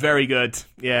karaoke, very good.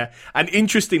 Yeah, and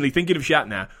interestingly, thinking of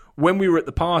Shatner, when we were at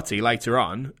the party later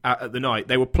on at the night,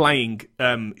 they were playing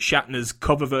Shatner's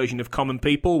cover version of Common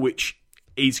People, which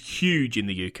is huge in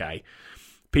the UK.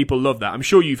 People love that. I'm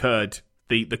sure you've heard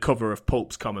the cover of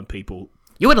Pulp's Common People.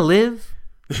 You want to live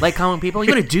like common people?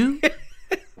 You want to do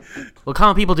what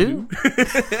common people do?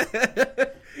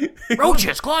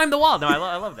 Roaches climb the wall. No,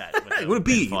 I love that. It would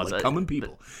be like common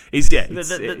people.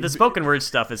 The spoken word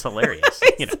stuff is hilarious.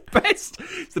 It's the best.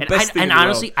 It's the best thing. And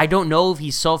honestly, I don't know if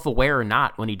he's self-aware or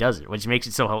not when he does it, which makes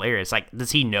it so hilarious. Like,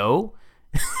 does he know?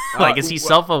 Is he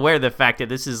self-aware of the fact that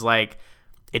this is like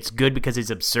it's good because it's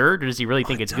absurd, or does he really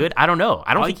think it's good? I don't know.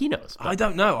 I don't think he knows. But I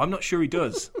don't know. I'm not sure he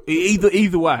does.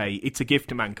 Either way, it's a gift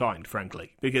to mankind,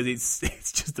 frankly, because it's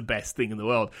just the best thing in the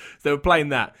world. So they were playing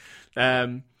that.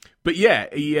 But yeah,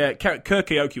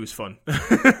 karaoke was fun.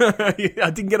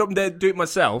 I didn't get up there and do it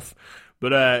myself,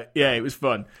 But yeah, it was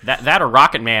fun. That or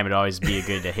Rocket Man would always be a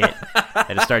good to hit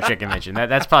at a Star Trek convention.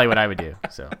 That's probably what I would do.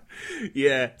 So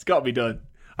Yeah, it's got to be done.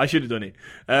 I should have done it.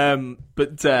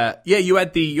 But yeah, you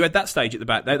had that stage at the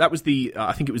back. That was the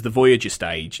I think it was the Voyager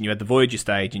stage, and you had the Voyager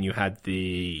stage, and you had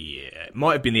the it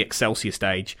might have been the Excelsior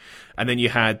stage, and then you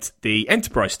had the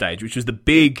Enterprise stage, which was the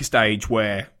big stage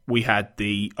where we had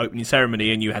the opening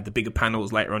ceremony, and you had the bigger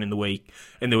panels later on in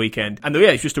the weekend. And yeah,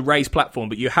 it's just a raised platform,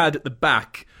 but you had at the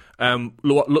back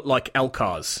what looked like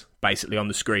LCARs basically on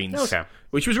the screens. Okay.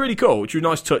 Which was really cool, which was a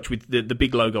nice touch with the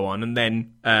big logo on. And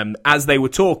then as they were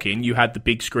talking, you had the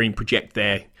big screen project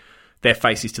their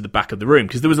faces to the back of the room,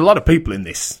 because there was a lot of people in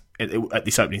this at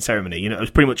this opening ceremony. You know, it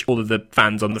was pretty much all of the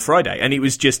fans on the Friday. And it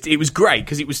was great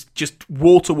because it was just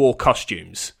wall-to-wall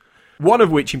costumes. One of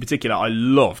which in particular I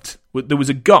loved. There was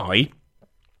a guy,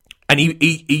 and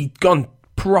he'd gone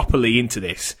properly into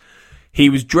this. He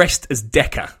was dressed as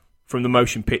Decker from the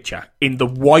motion picture in the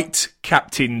white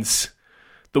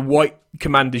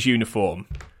commander's uniform.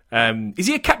 Is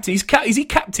he a captain? Is he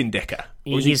Captain Decker?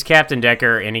 He's Captain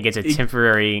Decker, and he gets a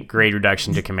temporary grade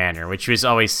reduction to Commander, which was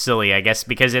always silly, I guess,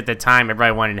 because at the time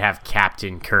everybody wanted to have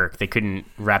Captain Kirk. They couldn't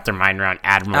wrap their mind around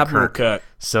Admiral Kirk,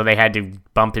 so they had to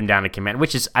bump him down to Commander.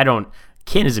 Which is,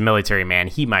 Ken is a military man;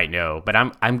 he might know, but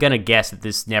I'm gonna guess that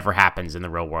this never happens in the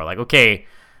real world. Like, okay,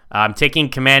 I'm taking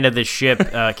command of the ship,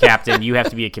 Captain. You have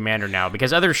to be a commander now,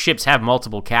 because other ships have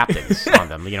multiple captains on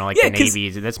them. You know, like the Navy.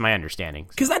 That's my understanding.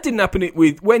 Because that didn't happen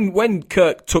with when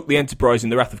Kirk took the Enterprise in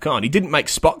the Wrath of Khan. He didn't make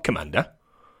Spock commander.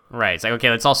 Right. It's like, okay,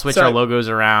 let's all switch our logos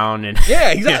around. And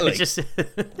yeah, exactly. It's just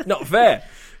not fair.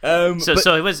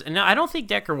 So it was. No, I don't think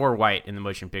Decker wore white in the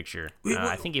motion picture.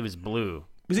 I think it was blue.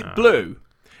 Was it blue?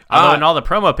 Although in all the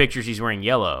promo pictures, he's wearing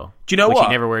yellow. Do you know which what?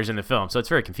 he never wears in the film, so it's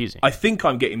very confusing. I think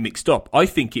I'm getting mixed up. I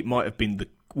think it might have been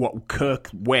what Kirk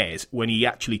wears when he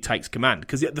actually takes command.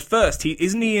 Because at the first,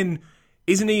 isn't he in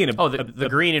the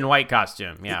green and white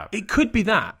costume? Yeah, it could be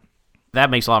that. That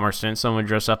makes a lot more sense. Someone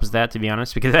dress up as that, to be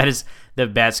honest, because that is the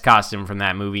best costume from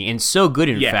that movie, and so good,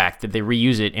 in fact, that they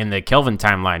reuse it in the Kelvin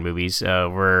timeline movies,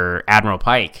 where Admiral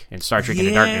Pike in Star Trek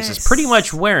Into Darkness is pretty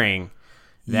much wearing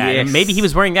that. And maybe he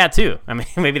was wearing that too. I mean,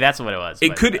 maybe that's what it was.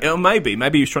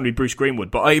 Maybe he was trying to be Bruce Greenwood.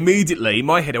 But I immediately, in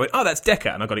my head, I went, "Oh, that's Decker,"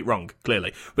 and I got it wrong,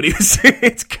 clearly. But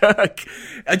it's Kirk.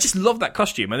 I just love that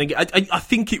costume. I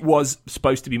think it was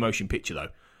supposed to be motion picture though.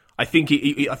 I think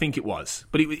it was,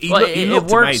 but he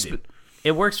looked amazing.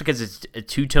 It works because it's a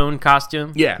two-tone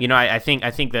costume. Yeah, you know, I think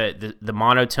the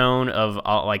monotone of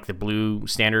like the blue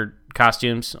standard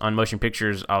costumes on motion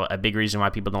pictures are a big reason why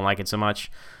people don't like it so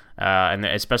much. And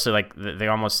especially like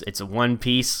it's a one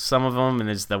piece, some of them, and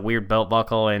there's the weird belt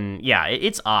buckle, and yeah,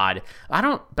 it's odd. I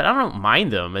don't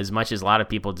mind them as much as a lot of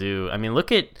people do. I mean,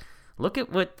 look at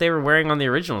what they were wearing on the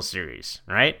original series,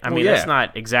 right? I mean, that's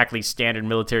not exactly standard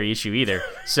military issue either.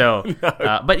 So,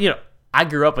 no. But you know, I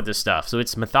grew up with this stuff, so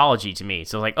it's mythology to me.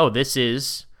 So like, oh, this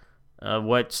is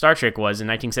what Star Trek was in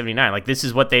 1979. Like, this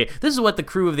is what the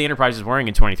crew of the Enterprise is wearing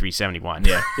in 2371.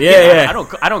 Yeah.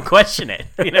 I don't question it.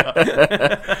 You know,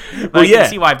 I can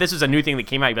see why if this was a new thing that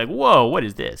came out, you'd be like, whoa, what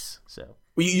is this? So,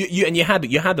 well, you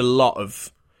had a lot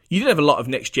of. You did have a lot of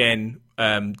next gen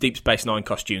Deep Space Nine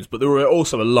costumes, but there were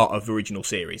also a lot of original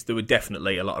series. There were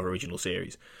definitely a lot of original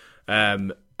series.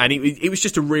 And it was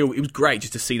just it was great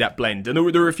just to see that blend. And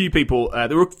there were a few people,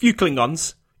 there were a few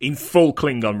Klingons in full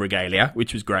Klingon regalia,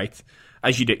 which was great,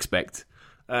 as you'd expect.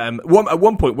 At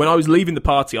one point, when I was leaving the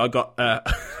party, I got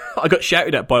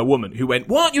shouted at by a woman who went,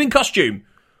 "Why aren't you in costume?"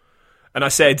 And I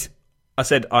said,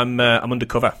 I'm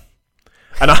undercover.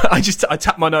 And I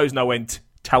tapped my nose and I went,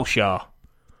 "Tal Shar."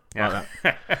 Yeah. Like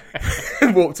that.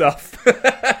 And walked off.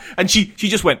 And she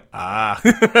just went,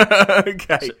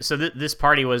 okay. So this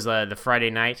party was the Friday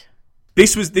night?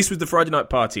 This was the Friday night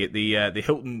party at the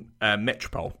Hilton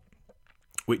Metropole,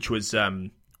 which was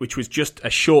just a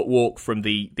short walk from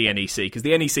the NEC, because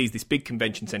the NEC is this big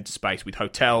convention centre space with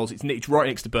hotels. It's right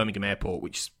next to Birmingham Airport,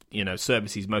 which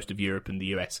services most of Europe and the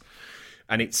US.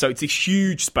 And it's a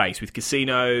huge space with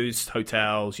casinos,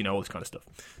 hotels, all this kind of stuff,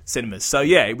 cinemas. So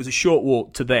yeah, it was a short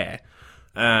walk to there,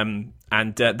 and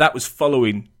that was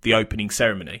following the opening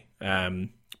ceremony.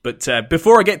 But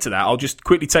before I get to that, I'll just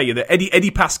quickly tell you that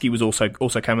Eddie Paskey was also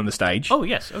came on the stage. Oh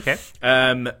yes, okay.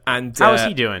 And how is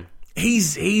he doing?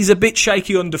 He's a bit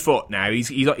shaky underfoot now. He's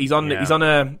on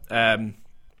a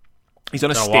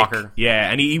stick. Walker. Yeah,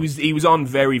 and he was on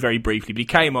very, very briefly, but he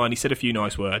came on. He said a few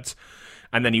nice words.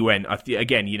 And then he went.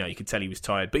 Again, you could tell he was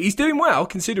tired, but he's doing well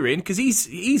considering, because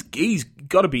he's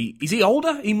got to be. Is he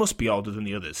older? He must be older than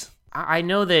the others. I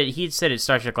know that he'd said at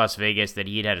Star Trek Las Vegas that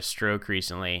he'd had a stroke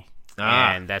recently.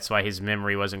 And that's why his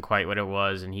memory wasn't quite what it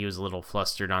was, and he was a little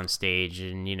flustered on stage.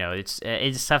 And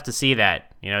it's tough to see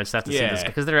that. It's tough to see this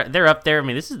because they're up there. I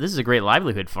mean, this is a great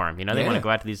livelihood for him. They want to go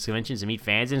out to these conventions and meet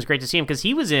fans, and it's great to see him because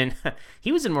he was in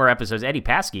more episodes. Eddie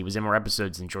Paskey was in more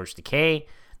episodes than George Takei.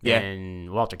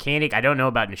 And Walter Koenig. I don't know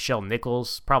about Nichelle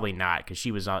Nichols. Probably not, because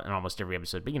she was on in almost every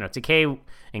episode. But, Takei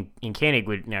and Koenig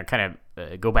would kind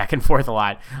of go back and forth a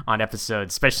lot on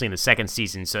episodes, especially in the second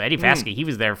season. So Eddie Paskey, he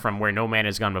was there from Where No Man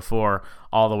Has Gone Before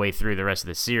all the way through the rest of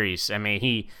the series. I mean,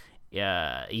 he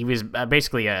was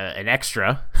basically an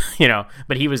extra,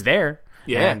 but he was there.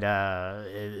 Yeah.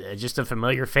 And just a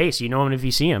familiar face. You know him if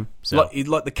you see him. So.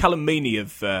 Like the Callum Meaney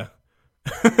of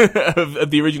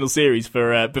of the original series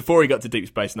for before he got to Deep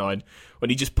Space Nine, when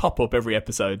he just pop up every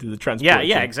episode of the transport.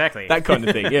 Yeah, exactly. That kind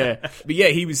of thing. Yeah, but yeah,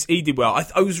 he did well.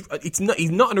 He's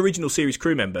not an original series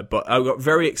crew member, but I got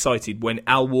very excited when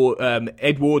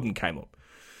Ed Warden came up.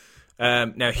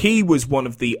 Now he was one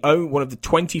of the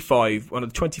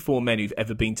 24 men who've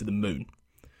ever been to the moon.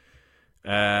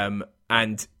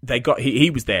 And he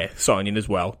was there signing as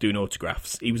well, doing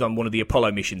autographs. He was on one of the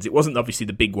Apollo missions. It wasn't obviously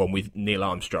the big one with Neil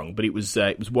Armstrong, but it was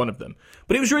one of them.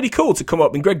 But it was really cool to come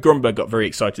up, and Greg Grunberg got very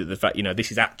excited at the fact,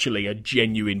 this is actually a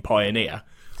genuine pioneer.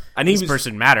 And this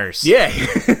person matters. Yeah,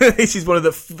 this is one of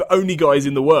the only guys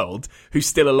in the world who's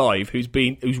still alive, who's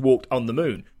walked on the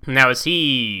moon. Now, does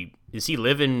he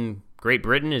live in Great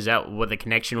Britain? Is that what the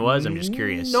connection was? I'm just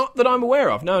curious. Not that I'm aware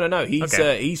of. No.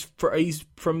 He's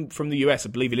from the US. I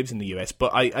believe he lives in the US.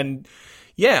 But I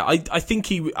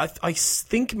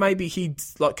think maybe he'd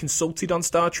consulted on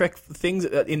Star Trek things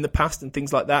in the past and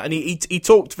things like that. And he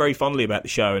talked very fondly about the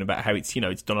show and about how it's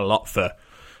it's done a lot for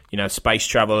space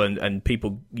travel and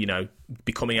people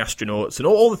becoming astronauts and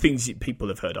all the things that people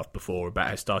have heard of before about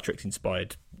how Star Trek's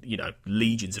inspired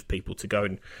legions of people to go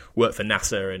and work for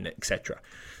NASA and etc.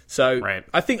 So right.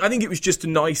 I think it was just a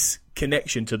nice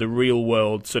connection to the real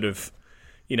world sort of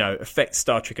effect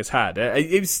Star Trek has had.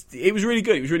 It was really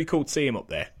good. It was really cool to see him up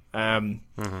there.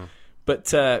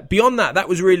 But beyond that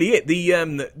was really it.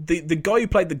 The guy who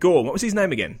played the Gorn, what was his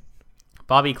name again?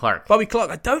 Bobby Clark. Bobby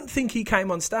Clark. I don't think he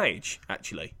came on stage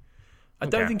actually. I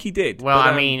don't think he did. Well,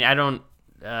 but,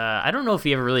 I don't know if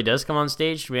he ever really does come on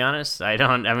stage, to be honest. I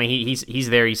mean, he's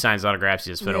there. He signs autographs,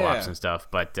 he does photo ops and stuff.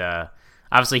 But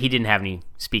obviously, he didn't have any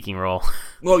speaking role.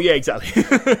 Well, yeah, exactly.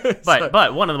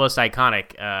 But one of the most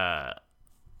iconic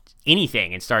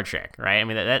anything in Star Trek, right? I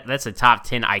mean, that's a top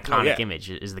 10 iconic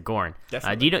image is the Gorn.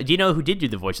 Definitely. Do you know who did do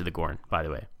the voice of the Gorn? By the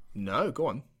way, no. Go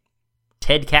on.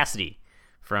 Ted Cassidy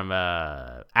from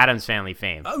Addams Family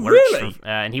fame. Oh, really?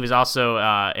 And he was also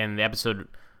in the episode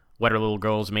What Are Little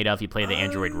Girls Made Of? He played the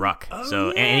android Ruck.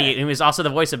 And he was also the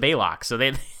voice of Baylock. So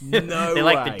they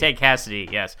liked the Ted Cassidy.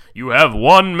 Yes, you have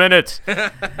 1 minute.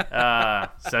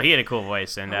 So he had a cool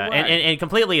voice. And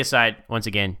completely aside, once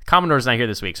again, Commodore's not here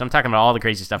this week, so I'm talking about all the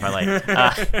crazy stuff I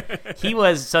like. He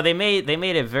was. So they made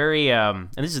a very and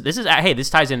this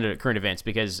ties into current events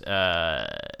because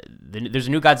there's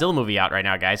a new Godzilla movie out right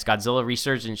now, guys. Godzilla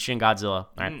Resurgence, Shin Godzilla.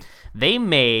 Right? They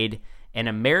made an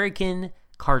American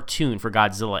cartoon for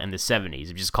Godzilla in the 70s,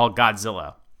 which is called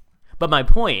Godzilla. But my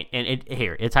point, and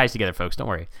it ties together, folks, don't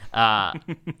worry.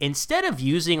 Instead of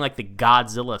using like the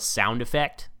Godzilla sound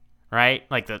effect, right?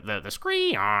 Like the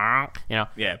scream,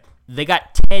 Yeah. They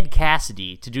got Ted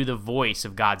Cassidy to do the voice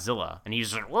of Godzilla, and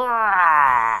he's like,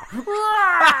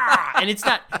 and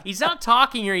he's not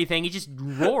talking or anything, he's just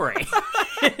roaring.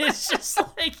 It's just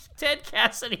like Ted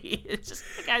Cassidy. It's just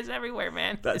the guy's everywhere,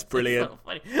 man. That's brilliant. So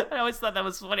funny. I always thought that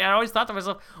was funny. I always thought to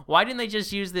myself, why didn't they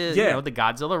just use the the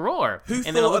Godzilla roar? Who and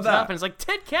thought then I looked of it that? up and it's like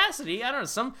Ted Cassidy. I don't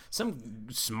know, some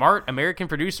smart American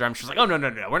producer. I'm just like, oh no,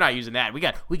 we're not using that. We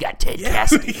got Ted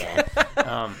Cassidy, man.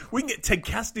 We can get Ted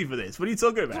Cassidy for this. What are you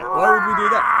talking about? Why would we do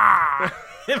that?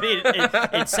 I mean,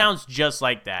 it sounds just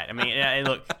like that. I mean,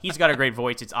 look, he's got a great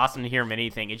voice. It's awesome to hear him in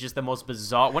anything. It's just one of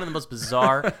the most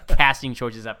bizarre casting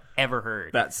choices I've ever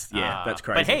heard. That's crazy.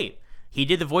 But hey, he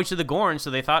did the voice of the Gorn,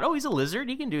 so they thought, oh, he's a lizard.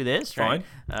 He can do this. Right?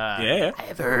 Fine.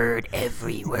 I've heard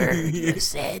every word you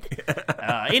said.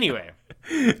 Anyway,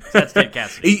 so that's Ted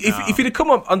Cassidy. If he'd have come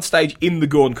up on stage in the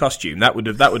Gorn costume, that would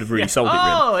have really sold it.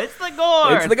 Oh, really. It's the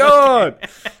Gorn. It's the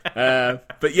Gorn.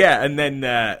 But yeah, and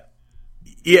then.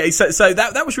 So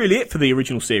that was really it for the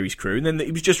original series crew, and then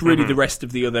it was just really the rest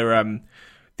of the other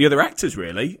actors,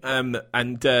 really. One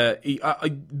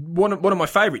of my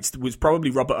favourites was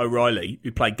probably Robert O'Reilly,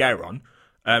 who played Gowron,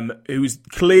 who was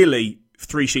clearly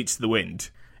 3 sheets to the wind.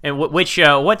 And what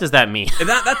does that mean?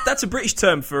 That's a British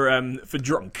term for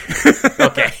drunk.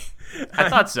 Okay, I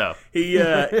thought so. He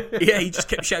just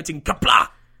kept shouting "Kapla."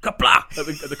 kapla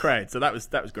at the crowd. So that was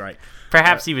great.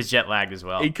 Perhaps he was jet lagged as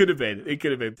well. It could have been.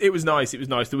 It was nice.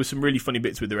 There were some really funny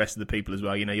bits with the rest of the people as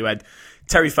well. You know, you had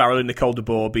Terry Farrell and Nicole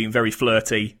DeBoer being very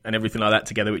flirty and everything like that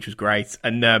together, which was great.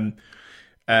 And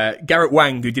Garrett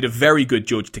Wang, who did a very good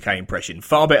George Takei impression,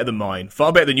 far better than mine,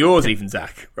 far better than yours even,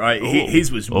 Zach, right?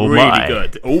 His was really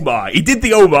good. Oh my. He did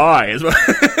the oh my as well.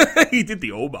 He did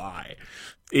the oh my.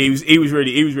 He was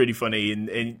really funny,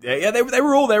 and yeah, they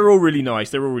were all really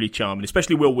nice. They were all really charming,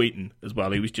 especially Will Wheaton as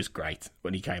well. He was just great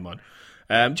when he came on.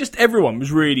 Just everyone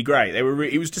was really great.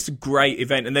 It was just a great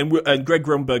event, and then Greg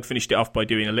Grunberg finished it off by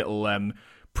doing a little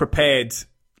prepared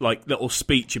little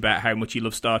speech about how much he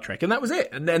loved Star Trek, and that was it.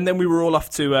 And then we were all off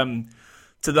to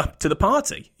the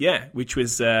party, yeah, which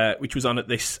was on at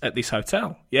this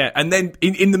hotel, yeah. And then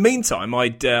in the meantime,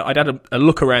 I'd had a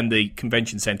look around the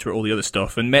convention center at all the other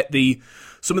stuff and met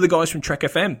some of the guys from Trek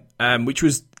FM, which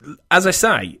was, as I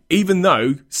say, even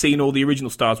though seeing all the original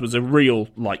stars was a real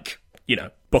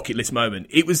bucket list moment,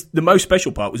 it was the most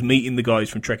special part was meeting the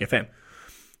guys from Trek FM,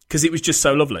 because it was just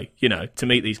so lovely, to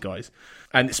meet these guys.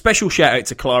 And special shout out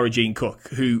to Clara Jean Cook,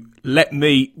 who let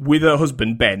me, with her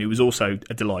husband Ben, who was also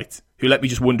a delight, who let me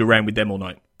just wander around with them all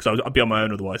night, because I'd be on my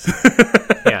own otherwise.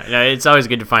 Yeah, no, it's always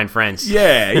good to find friends.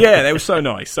 Yeah, they were so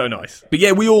nice, so nice. But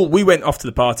yeah, we went off to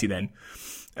the party then,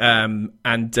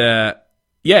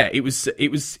 yeah, it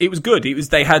was good.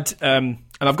 They had, and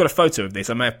I've got a photo of this.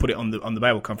 I may have put it on the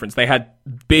Babel conference. They had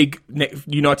big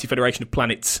United Federation of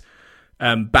Planets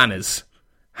banners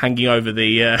hanging over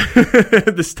the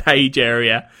the stage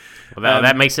area. Well,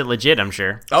 that makes it legit, I'm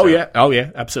sure. Oh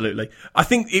yeah, absolutely. I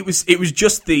think it was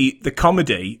just the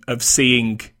comedy of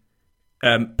seeing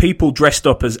people dressed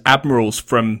up as admirals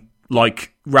from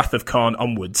Wrath of Khan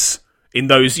onwards. In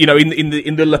those, in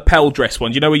the lapel dress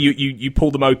ones, where you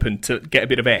pull them open to get a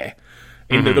bit of air,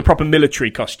 in the proper military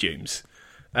costumes.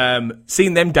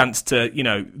 Seeing them dance to,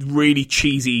 really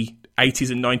cheesy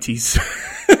 80s and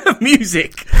 90s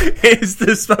music is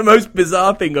the most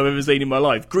bizarre thing I've ever seen in my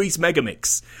life. Grease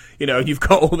Megamix, you've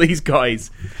got all these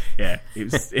guys. Yeah,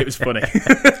 it was funny.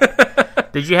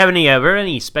 Did you have were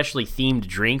any specially themed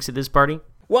drinks at this party?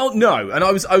 Well, no, and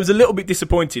I was a little bit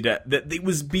disappointed that it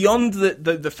was beyond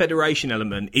the Federation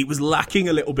element. It was lacking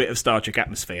a little bit of Star Trek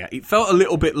atmosphere. It felt a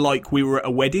little bit like we were at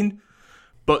a wedding,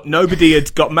 but nobody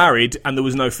had got married and there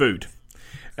was no food.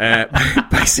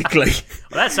 Basically.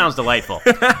 Well, that sounds delightful.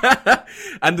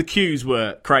 And the queues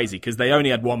were crazy because they only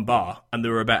had one bar and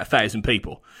there were about 1,000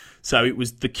 people. So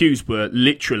the queues were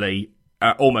literally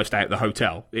almost out the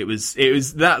hotel. It was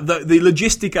that the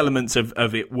logistic elements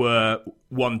of it were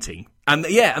wanting. And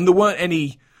there weren't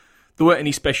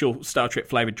any special Star Trek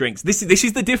flavored drinks. This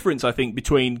is the difference, I think,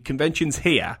 between conventions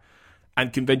here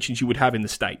and conventions you would have in the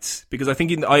States. Because I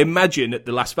think I imagine at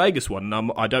the Las Vegas one,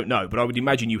 I don't know, but I would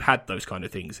imagine you had those kind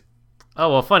of things.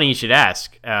 Oh, well, funny you should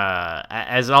ask.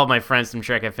 As all my friends from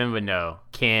Trek FM would know,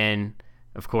 Ken,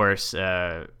 of course,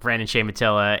 Brandon Shea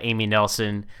Matilla, Amy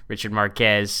Nelson, Richard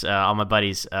Marquez, all my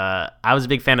buddies. I was a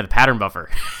big fan of the Pattern Buffer.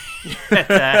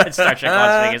 At Star Trek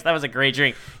Las Vegas. That was a great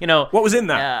drink. What was in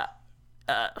that?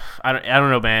 I don't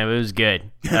know, man. It was good.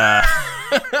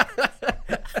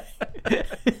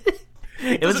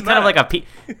 It was kind of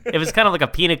like a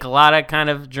pina colada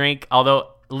kind of drink. Although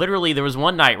literally there was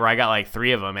one night where I got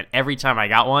 3 of them, and every time I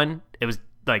got one, it was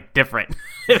different.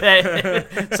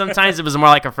 Sometimes it was more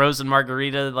like a frozen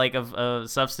margarita,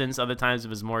 of substance. Other times it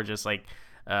was more just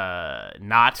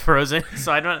not frozen.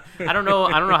 So I don't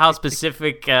know how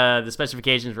specific the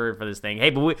specifications were for this thing.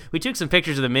 Hey, but we took some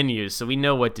pictures of the menus, so we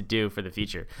know what to do for the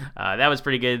future. That was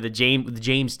pretty good. The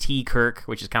James T. Kirk,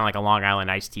 which is kind of like a Long Island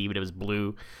iced tea, but it was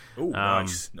blue. Oh,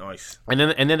 nice. And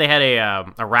then they had a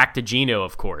Ractagino,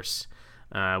 of course,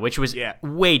 which was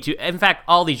way too. In fact,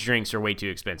 all these drinks are way too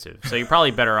expensive. So you're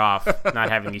probably better off not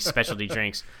having these specialty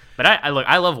drinks. But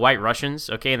I love White Russians.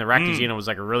 Okay, and the Ractagino was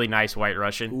a really nice White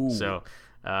Russian. Ooh. So.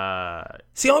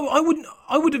 See, I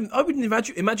wouldn't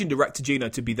imagine the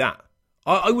Ractagino to be that.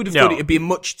 I would have thought it'd be a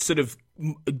much sort of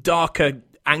darker,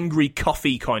 angry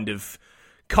coffee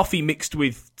mixed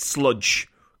with sludge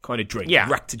kind of drink. Yeah,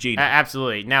 Ractagino.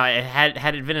 Absolutely. Now,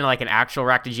 had it been an actual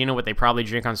Ractagino, what they probably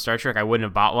drink on Star Trek, I wouldn't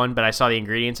have bought one. But I saw the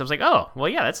ingredients, I was like, oh, well,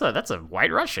 yeah, that's a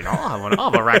White Russian. I'll have one.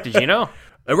 I'll have a Ractagino.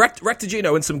 A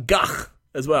Ractagino and some gach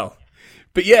as well.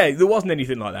 But yeah, there wasn't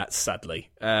anything like that, sadly.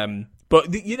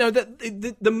 But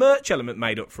the merch element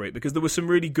made up for it because there were some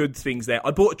really good things there.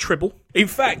 I bought a Tribble. In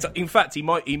fact, he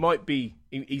might be.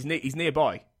 He's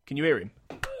nearby. Can you hear him?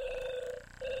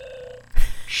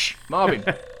 Shh, Marvin.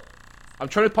 I'm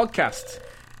trying to podcast.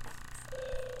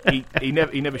 He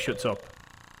never shuts up.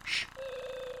 Shh.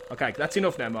 Okay, that's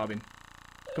enough now, Marvin.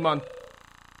 Come on.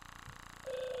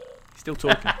 Still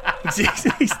talking.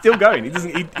 He's still going. He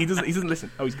doesn't listen.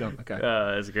 Oh, he's gone. Okay.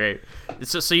 That's great.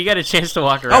 So you got a chance to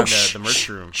walk around the merch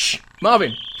room. Shh,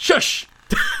 Marvin, shush.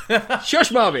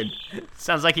 Shush, Marvin.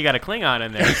 Sounds like you got a Klingon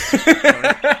in there.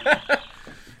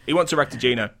 He wants a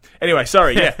Raktajino. Anyway,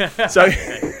 sorry. Yeah. So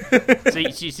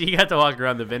you got to walk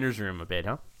around the vendor's room a bit,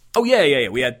 huh? Oh yeah.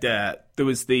 We had there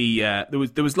was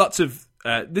lots of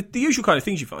the usual kind of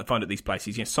things you find at these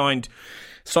places. You know,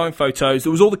 signed photos.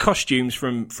 There was all the costumes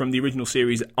from the original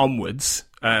series onwards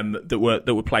that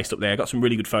were placed up there. I got some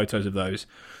really good photos of those.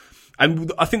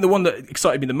 And I think the one that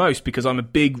excited me the most, because I'm a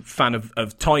big fan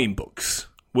of tie-in books,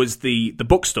 was the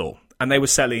bookstore. And they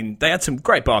had some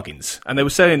great bargains. And they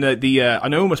were selling and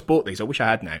I almost bought these. I wish I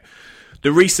had now.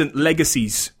 The recent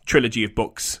Legacies trilogy of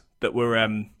books that were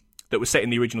set in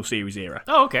the original series era.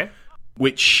 Oh, okay.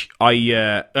 Which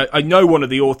I know one of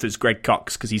the authors, Greg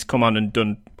Cox, because he's come on and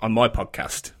done on my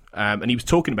podcast, and he was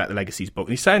talking about the Legacies book,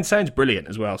 and he sounds brilliant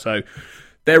as well. So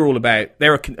they're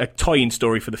a tie-in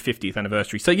story for the 50th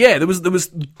anniversary. So yeah, there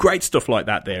was great stuff like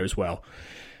that there as well,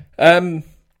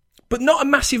 but not a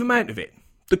massive amount of it.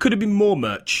 There could have been more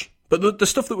merch, but the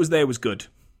stuff that was there was good.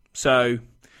 So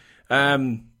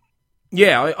yeah,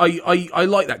 I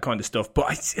like that kind of stuff.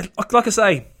 But like I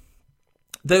say,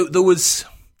 there was.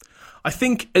 I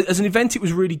think as an event it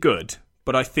was really good,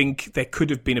 but I think there could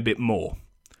have been a bit more,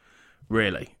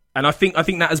 really. And I think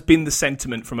that has been the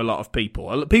sentiment from a lot of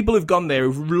people. People who've gone there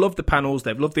who've loved the panels,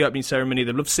 they've loved the opening ceremony,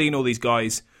 they've loved seeing all these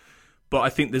guys, but I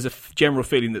think there's a general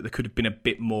feeling that there could have been a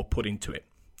bit more put into it.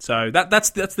 So that's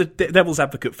the devil's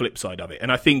advocate flip side of it.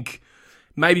 And I think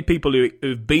maybe people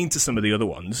who've been to some of the other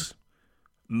ones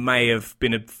may have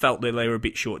felt that they were a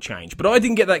bit shortchanged. But I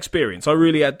didn't get that experience. I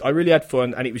really had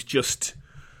fun, and it was just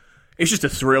a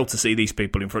thrill to see these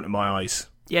people in front of my eyes.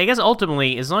 Yeah, I guess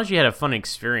ultimately, as long as you had a fun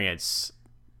experience,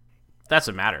 that's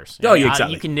what matters. Oh, yeah,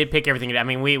 exactly. You can nitpick everything. I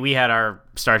mean, we had our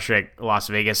Star Trek Las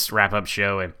Vegas wrap-up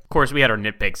show, and of course we had our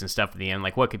nitpicks and stuff at the end,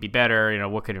 like what could be better,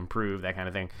 what could improve, that kind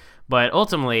of thing. But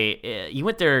ultimately, you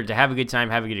went there to have a good time,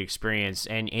 have a good experience,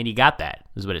 and you got that,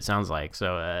 is what it sounds like.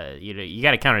 So you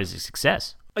got to count it as a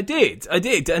success. I did,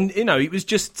 and it was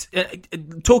just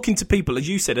talking to people, as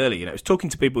you said earlier. It was talking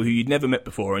to people who you'd never met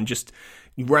before, and just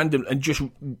random and just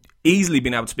easily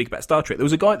being able to speak about Star Trek. There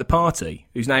was a guy at the party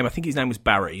I think his name was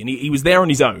Barry, and he was there on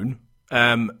his own,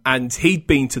 and he'd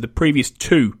been to the previous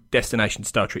 2 destination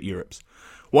Star Trek Europes,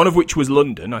 one of which was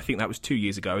London. I think that was 2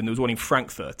 years ago, and there was one in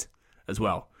Frankfurt as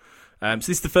well. So this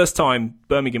is the first time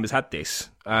Birmingham has had this,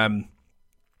 and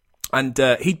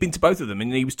he'd been to both of them,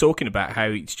 and he was talking about how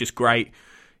it's just great.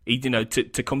 He,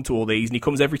 to come to all these, and he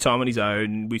comes every time on his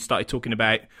own. We started talking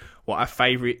about what our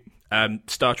favourite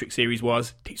Star Trek series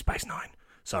was, Deep Space Nine.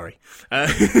 Sorry,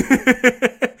 and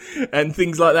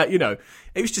things like that.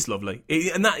 It was just lovely.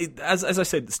 And that, as I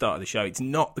said at the start of the show, it's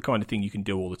not the kind of thing you can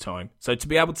do all the time. So to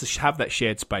be able to have that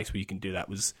shared space where you can do that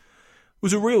was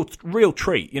a real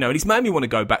treat. And it's made me want to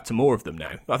go back to more of them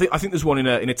now. I think there's one in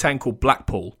a town called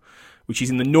Blackpool, which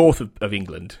is in the north of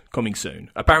England, coming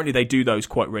soon. Apparently they do those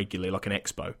quite regularly, like an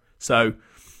expo. So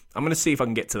I'm going to see if I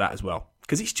can get to that as well,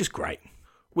 because it's just great.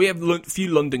 We have a few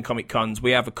London Comic Cons.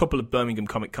 We have a couple of Birmingham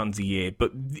Comic Cons a year.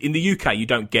 But in the UK, you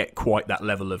don't get quite that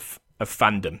level of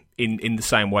fandom in the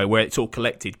same way, where it's all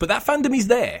collected. But that fandom is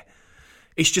there.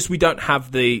 It's just we don't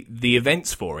have the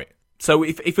events for it. So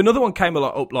if another one came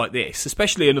up like this,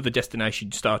 especially another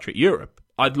destination Star Trek Europe,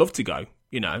 I'd love to go,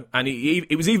 And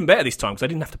it was even better this time because I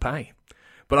didn't have to pay.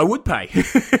 But I would pay.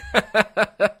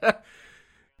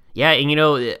 Yeah,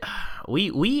 and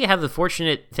we have the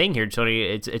fortunate thing here, Tony.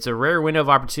 It's a rare window of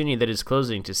opportunity that is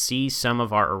closing to see some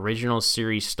of our original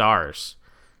series stars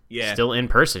still in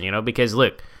person, because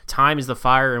look, time is the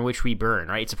fire in which we burn,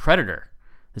 right? It's a predator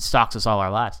that stalks us all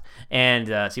our lives. And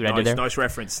see what I did there? Nice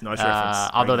reference.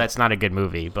 Although that's not a good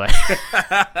movie, but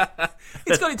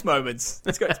it's got its moments.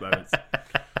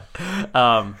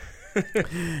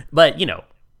 But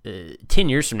 10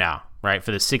 years from now, right,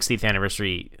 for the 60th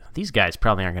anniversary, these guys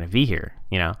probably aren't going to be here,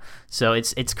 So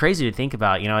it's crazy to think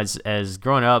about, as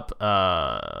growing up,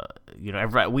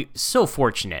 we so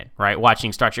fortunate, right,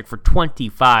 watching Star Trek for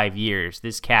 25 years.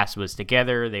 This cast was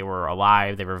together, they were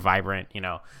alive, they were vibrant,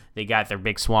 they got their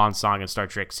big swan song in Star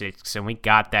Trek 6, and we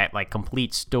got that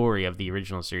complete story of the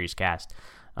original series cast.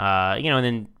 And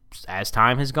then as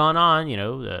time has gone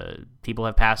on, people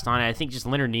have passed on. I think just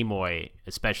Leonard Nimoy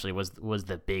especially was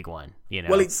the big one,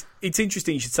 Well, it's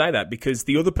interesting you should say that, because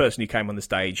the other person who came on the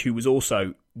stage who was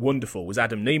also wonderful was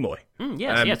Adam Nimoy.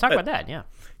 Talk about that,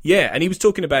 Yeah, and he was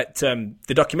talking about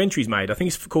the documentary he's made. I think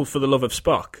it's called For the Love of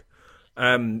Spock,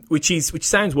 which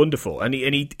sounds wonderful. And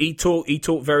he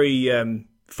talked very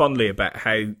fondly about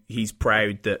how he's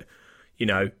proud that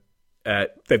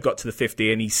they've got to the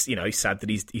 50 and he's sad that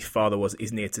his father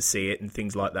is near to see it and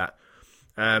things like that,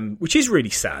 which is really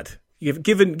sad.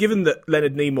 Given that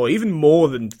Leonard Nimoy, even more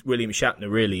than William Shatner,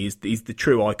 really is the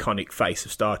true iconic face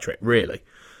of Star Trek, really,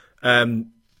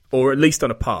 or at least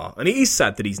on a par. And it is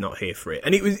sad that he's not here for it.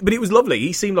 But it was lovely.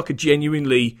 He seemed like a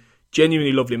genuinely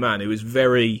lovely man who was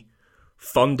very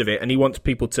fond of it, and he wants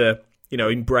people to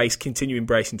continue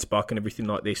embracing Spock and everything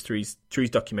like this through his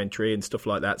documentary and stuff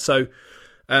like that. So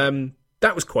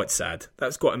that was quite sad. That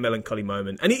was quite a melancholy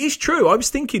moment. And it is true. I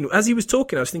was thinking, as he was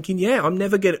talking, yeah, I'm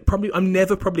never probably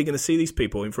going to see these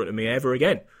people in front of me ever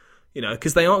again,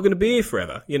 because they aren't going to be here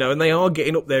forever, and they are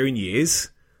getting up there in years.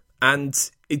 And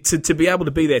to be able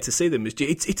to be there to see them,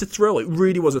 it's a thrill. It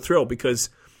really was a thrill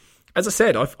because, as I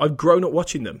said, I've grown up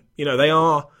watching them. They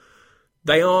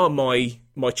are my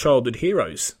childhood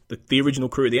heroes, the original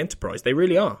crew of the Enterprise. They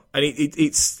really are. And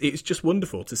it's just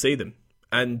wonderful to see them.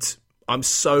 And I'm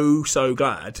so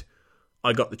glad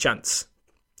I got the chance.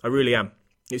 I really am.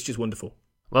 It's just wonderful.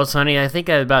 Well, Tony, I think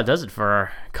that about does it for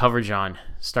our coverage on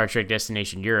Star Trek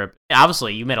Destination Europe.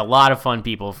 Obviously, you met a lot of fun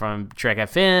people from Trek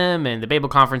FM and the Babel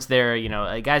conference there.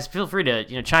 Guys, feel free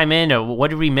to chime in. What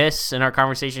did we miss in our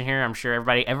conversation here? I'm sure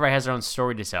everybody has their own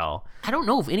story to tell. I don't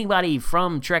know if anybody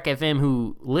from Trek FM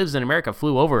who lives in America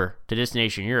flew over to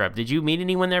Destination Europe. Did you meet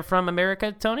anyone there from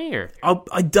America, Tony? Or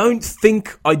I don't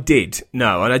think I did.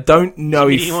 No, and I don't know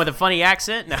if anyone with a funny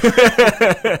accent.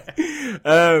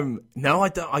 No, no,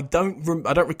 I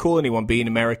don't recall anyone being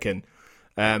American.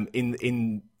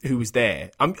 In who was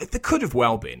there? There could have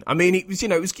well been. I mean, it's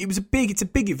a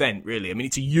big event, really. I mean,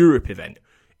 it's a Europe event.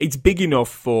 It's big enough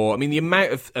for. I mean, the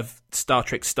amount of Star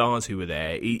Trek stars who were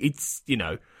there. It's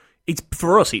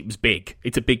for us. It was big.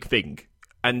 It's a big thing,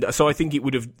 and so I think it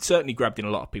would have certainly grabbed in a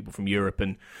lot of people from Europe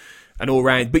and all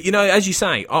round. But as you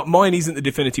say, mine isn't the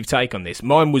definitive take on this.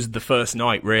 Mine was the first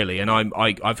night, really, and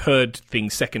I've heard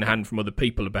things secondhand from other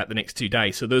people about the next 2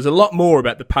 days. So there's a lot more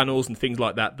about the panels and things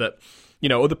like that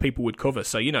other people would cover.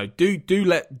 So do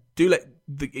let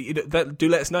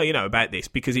us know about this,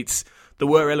 because there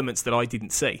were elements that I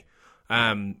didn't see.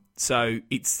 So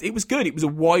it was good. It was a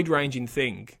wide ranging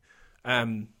thing,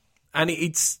 and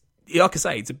it's like I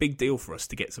say, it's a big deal for us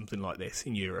to get something like this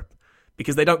in Europe,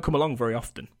 because they don't come along very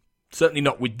often. Certainly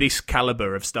not with this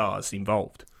caliber of stars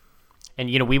involved. And,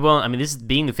 we won't, I mean, this is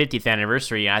being the 50th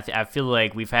anniversary, I feel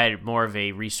like we've had more of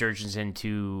a resurgence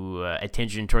into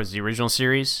attention towards the original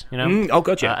series, Oh,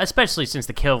 gotcha. Especially since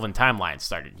the Kelvin timeline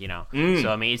started,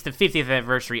 So, I mean, it's the 50th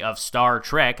anniversary of Star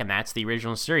Trek, and that's the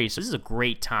original series. So this is a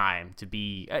great time to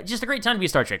be, just a great time to be a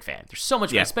Star Trek fan. There's so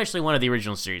much, especially one of the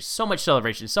original series, so much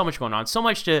celebration, so much going on, so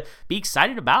much to be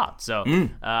excited about. So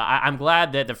I'm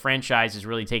glad that the franchise is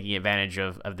really taking advantage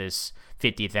of this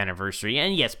 50th anniversary.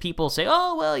 And yes, people say,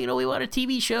 oh, well, we want a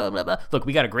TV show, blah, blah. Look,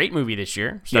 we got a great movie this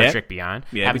year, Star Trek Beyond.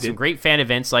 Yeah, having some great fan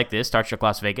events like this, Star Trek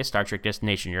Las Vegas, Star Trek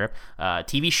Destination Europe,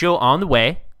 TV show on the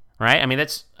way, right? I mean,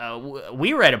 that's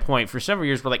we were at a point for several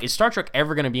years where, like, is Star Trek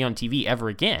ever going to be on TV ever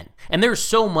again? And there's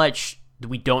so much that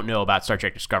we don't know about Star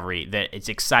Trek Discovery that it's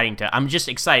exciting I'm just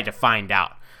excited to find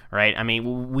out. Right? I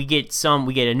mean, we get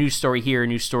a news story here, a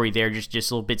news story there, just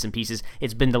little bits and pieces.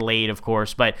 It's been delayed, of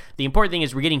course, but the important thing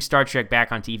is we're getting Star Trek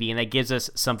back on TV, and that gives us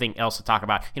something else to talk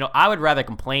about. I would rather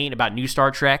complain about new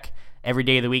Star Trek every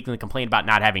day of the week than complain about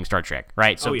not having Star Trek,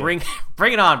 right? So bring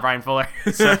it on, Brian Fuller.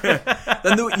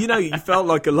 And you felt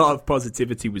like a lot of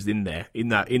positivity was in there, in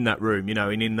that room,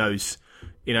 and in those.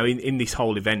 In this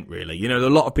whole event, really. A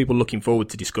lot of people looking forward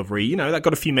to Discovery. That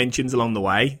got a few mentions along the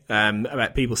way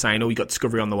about people saying, oh, we got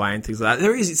Discovery on the way and things like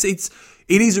that.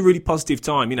 It is a really positive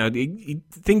time.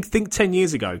 Think 10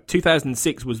 years ago,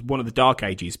 2006 was one of the dark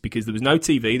ages because there was no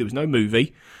TV, there was no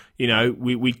movie.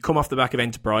 We'd come off the back of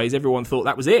Enterprise. Everyone thought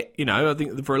that was it. I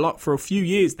think for a few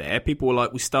years there, people were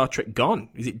like, "Was Star Trek gone?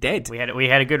 Is it dead?" We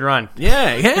had a good run.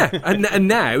 Yeah. and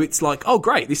now it's like, oh,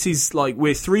 great. This is like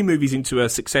we're 3 movies into a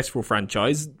successful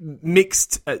franchise,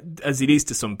 mixed as it is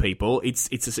to some people. It's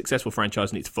a successful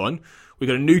franchise and it's fun. We've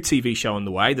got a new TV show on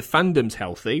the way. The fandom's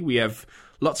healthy. We have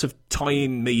lots of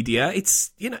tie-in media.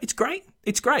 It's great.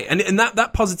 It's great. And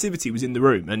that positivity was in the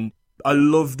room. And I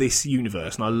love this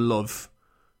universe, and I love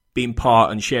being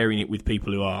part and sharing it with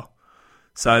people who are.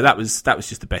 So that was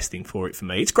just the best thing for it for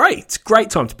me. It's great. It's a great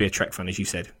time to be a Trek fan, as you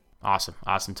said. Awesome,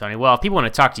 Tony. Well, if people want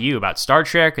to talk to you about Star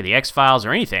Trek or the X-Files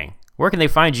or anything, where can they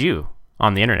find you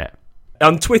on the internet?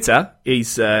 On Twitter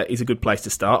is a good place to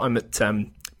start. I'm at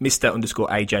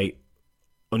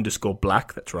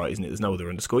Mr_AJ_Black. That's right, isn't it? There's no other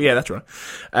underscore. Yeah, that's right.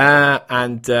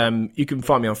 And you can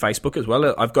find me on Facebook as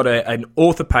well. I've got an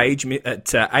author page at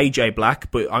AJ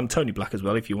Black, but I'm Tony Black as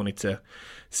well if you wanted to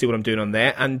see what I'm doing on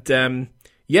there. And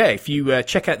Yeah, if you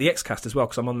check out the Xcast as well,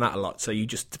 because I'm on that a lot. So you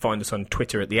just find us on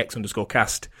Twitter at the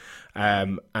X_cast,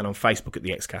 and on Facebook at the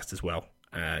Xcast as well.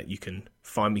 You can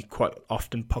find me quite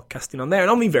often podcasting on there,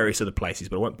 and on various other places,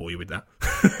 but I won't bore you with that.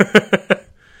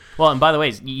 Well, and by the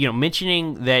way,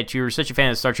 mentioning that you're such a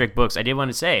fan of Star Trek books, I did want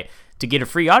to say, to get a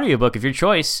free audiobook of your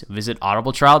choice, visit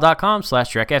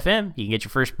audibletrial.com/TrekFM. You can get your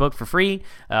first book for free.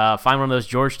 Find one of those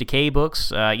George Takei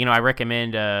books. I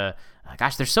recommend.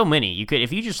 Gosh, there's so many. You could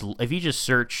if you just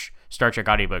search Star Trek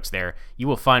audiobooks there, you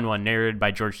will find one narrated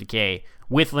by George Takei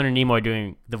with Leonard Nimoy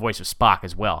doing the voice of Spock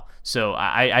as well. So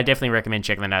I definitely recommend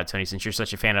checking that out, Tony, since you're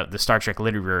such a fan of the Star Trek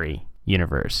literary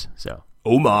universe. So.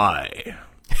 Oh my.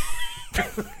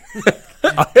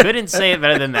 Couldn't say it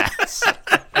better than that.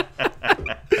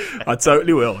 I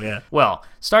totally will, yeah. Well,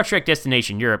 Star Trek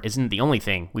Destination Europe isn't the only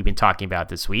thing we've been talking about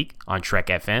this week on Trek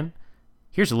FM.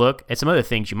 Here's a look at some other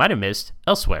things you might have missed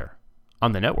elsewhere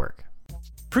on the network.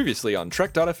 Previously on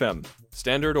Trek.fm,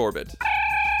 Standard Orbit.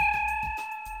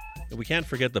 We can't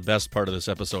forget the best part of this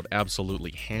episode, absolutely,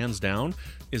 hands down,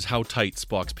 is how tight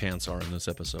Spock's pants are in this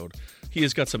episode. He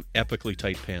has got some epically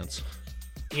tight pants.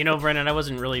 Brendan, I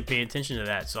wasn't really paying attention to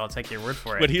that, so I'll take your word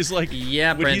for it. But he's like...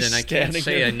 Yeah, Brendan, I can't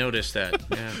say I noticed that.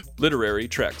 Yeah. Literary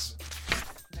Treks.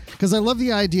 Because I love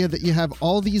the idea that you have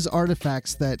all these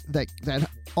artifacts that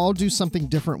all do something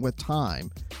different with time.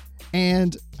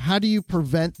 And how do you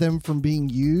prevent them from being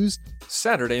used?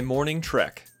 Saturday Morning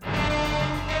Trek.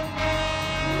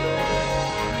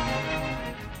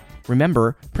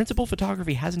 Remember, principal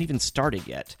photography hasn't even started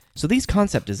yet, so these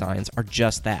concept designs are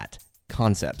just that,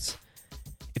 concepts.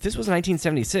 If this was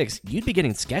 1976, you'd be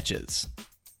getting sketches.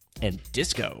 And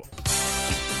disco.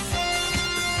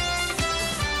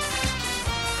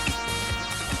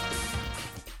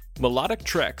 Melodic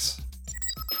Treks.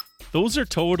 Those are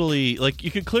totally,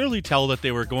 you could clearly tell that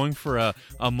they were going for a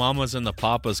Mamas and the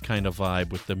Papas kind of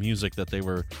vibe with the music that they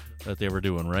were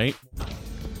doing, right?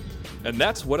 And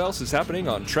that's what else is happening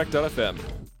on Trek.fm.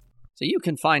 So you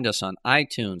can find us on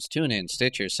iTunes, TuneIn,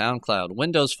 Stitcher, SoundCloud,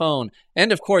 Windows Phone,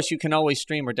 and of course you can always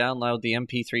stream or download the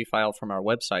MP3 file from our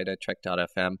website at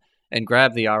Trek.fm and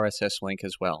grab the RSS link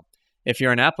as well. If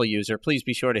you're an Apple user, please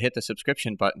be sure to hit the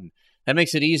subscription button. That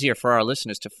makes it easier for our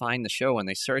listeners to find the show when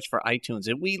they search for iTunes,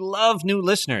 and we love new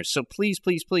listeners, so please,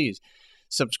 please, please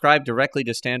subscribe directly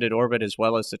to Standard Orbit as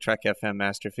well as the Trek FM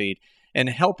master feed, and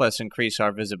help us increase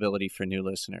our visibility for new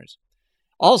listeners.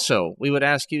 Also, we would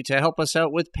ask you to help us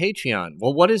out with Patreon.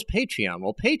 Well, what is Patreon?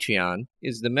 Well, Patreon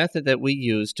is the method that we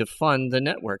use to fund the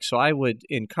network. So I would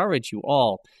encourage you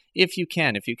all, if you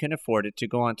can afford it, to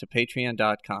go on to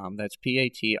patreon.com, that's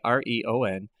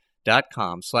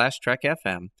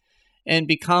patreon.com/TrekFM, and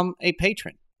become a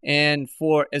patron. And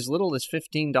for as little as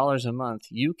 $15 a month,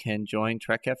 you can join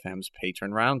Trek FM's Patron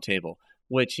Roundtable,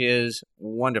 which is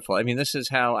wonderful. I mean, this is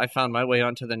how I found my way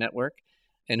onto the network.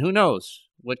 And who knows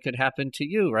what could happen to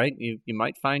you, right? You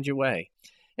might find your way.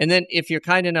 And then if you're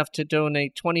kind enough to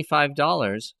donate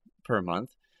 $25 per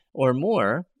month or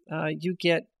more, you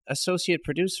get associate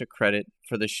producer credit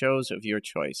for the shows of your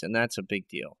choice, and that's a big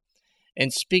deal.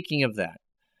 And speaking of that,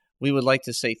 we would like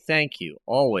to say thank you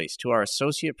always to our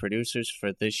associate producers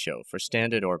for this show, for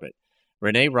Standard Orbit,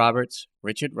 Renee Roberts,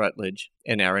 Richard Rutledge,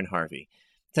 and Aaron Harvey.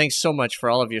 Thanks so much for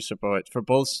all of your support for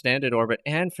both Standard Orbit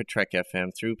and for Trek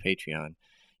FM through Patreon.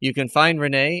 You can find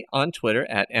Renee on Twitter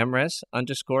at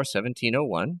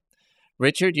MRES_1701.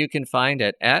 Richard, you can find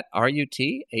at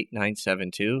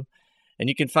RUT8972. And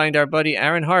you can find our buddy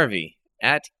Aaron Harvey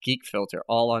at GeekFilter,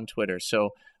 all on Twitter.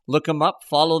 So look them up,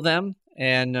 follow them,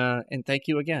 and thank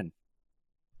you again.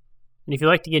 And if you'd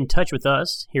like to get in touch with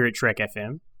us here at Trek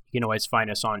FM, you can always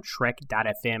find us on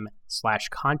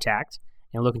trek.fm/contact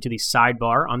and look into the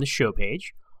sidebar on the show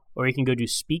page. Or you can go to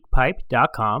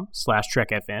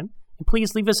speakpipe.com/trekfm. And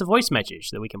please leave us a voice message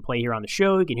that we can play here on the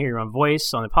show. You can hear your own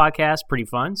voice on the podcast. Pretty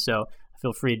fun, so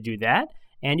feel free to do that.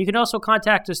 And you can also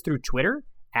contact us through Twitter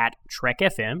at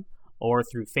TrekFM or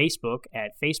through Facebook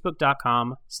at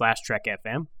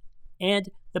facebook.com/TrekFM.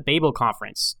 And the Babel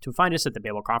Conference. To find us at the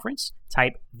Babel Conference,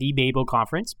 type The Babel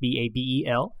Conference,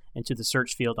 BABEL, into the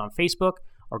search field on Facebook,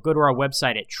 or go to our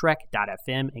website at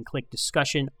trek.fm and click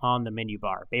discussion on the menu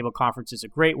bar. Babel Conference is a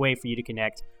great way for you to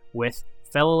connect with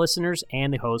fellow listeners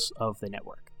and the hosts of the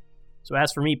network. So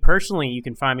as for me personally, you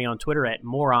can find me on Twitter at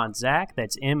MoronZach,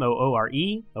 that's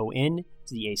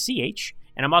MOOREONZACH,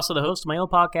 and I'm also the host of my own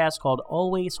podcast called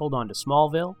Always Hold On to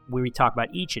Smallville, where we talk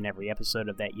about each and every episode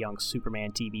of that young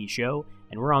Superman TV show,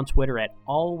 and we're on Twitter at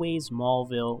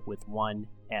AlwaysMallville with one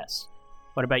S.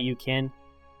 What about you, Ken?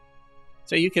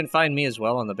 So you can find me as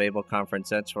well on the Babel Conference.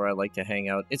 That's where I like to hang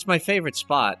out. It's my favorite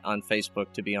spot on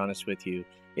Facebook, to be honest with you.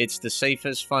 It's the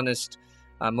safest, funnest,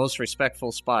 most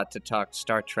respectful spot to talk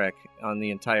Star Trek on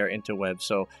the entire interweb.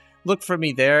 So look for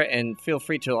me there, and feel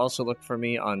free to also look for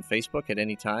me on Facebook at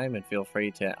any time, and feel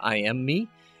free to IM me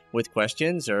with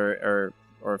questions, or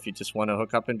if you just want to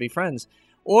hook up and be friends.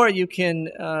 Or you can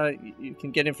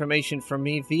get information from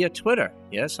me via Twitter.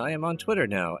 Yes, I am on Twitter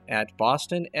now at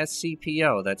Boston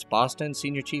SCPO. That's Boston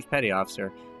Senior Chief Petty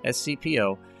Officer,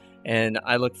 SCPO. And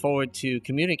I look forward to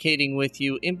communicating with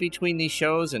you in between these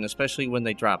shows, and especially when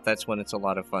they drop. That's when it's a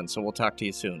lot of fun. So we'll talk to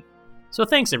you soon. So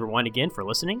thanks everyone again for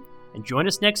listening, and join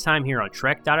us next time here on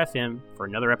Trek.fm for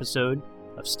another episode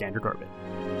of Standard Orbit.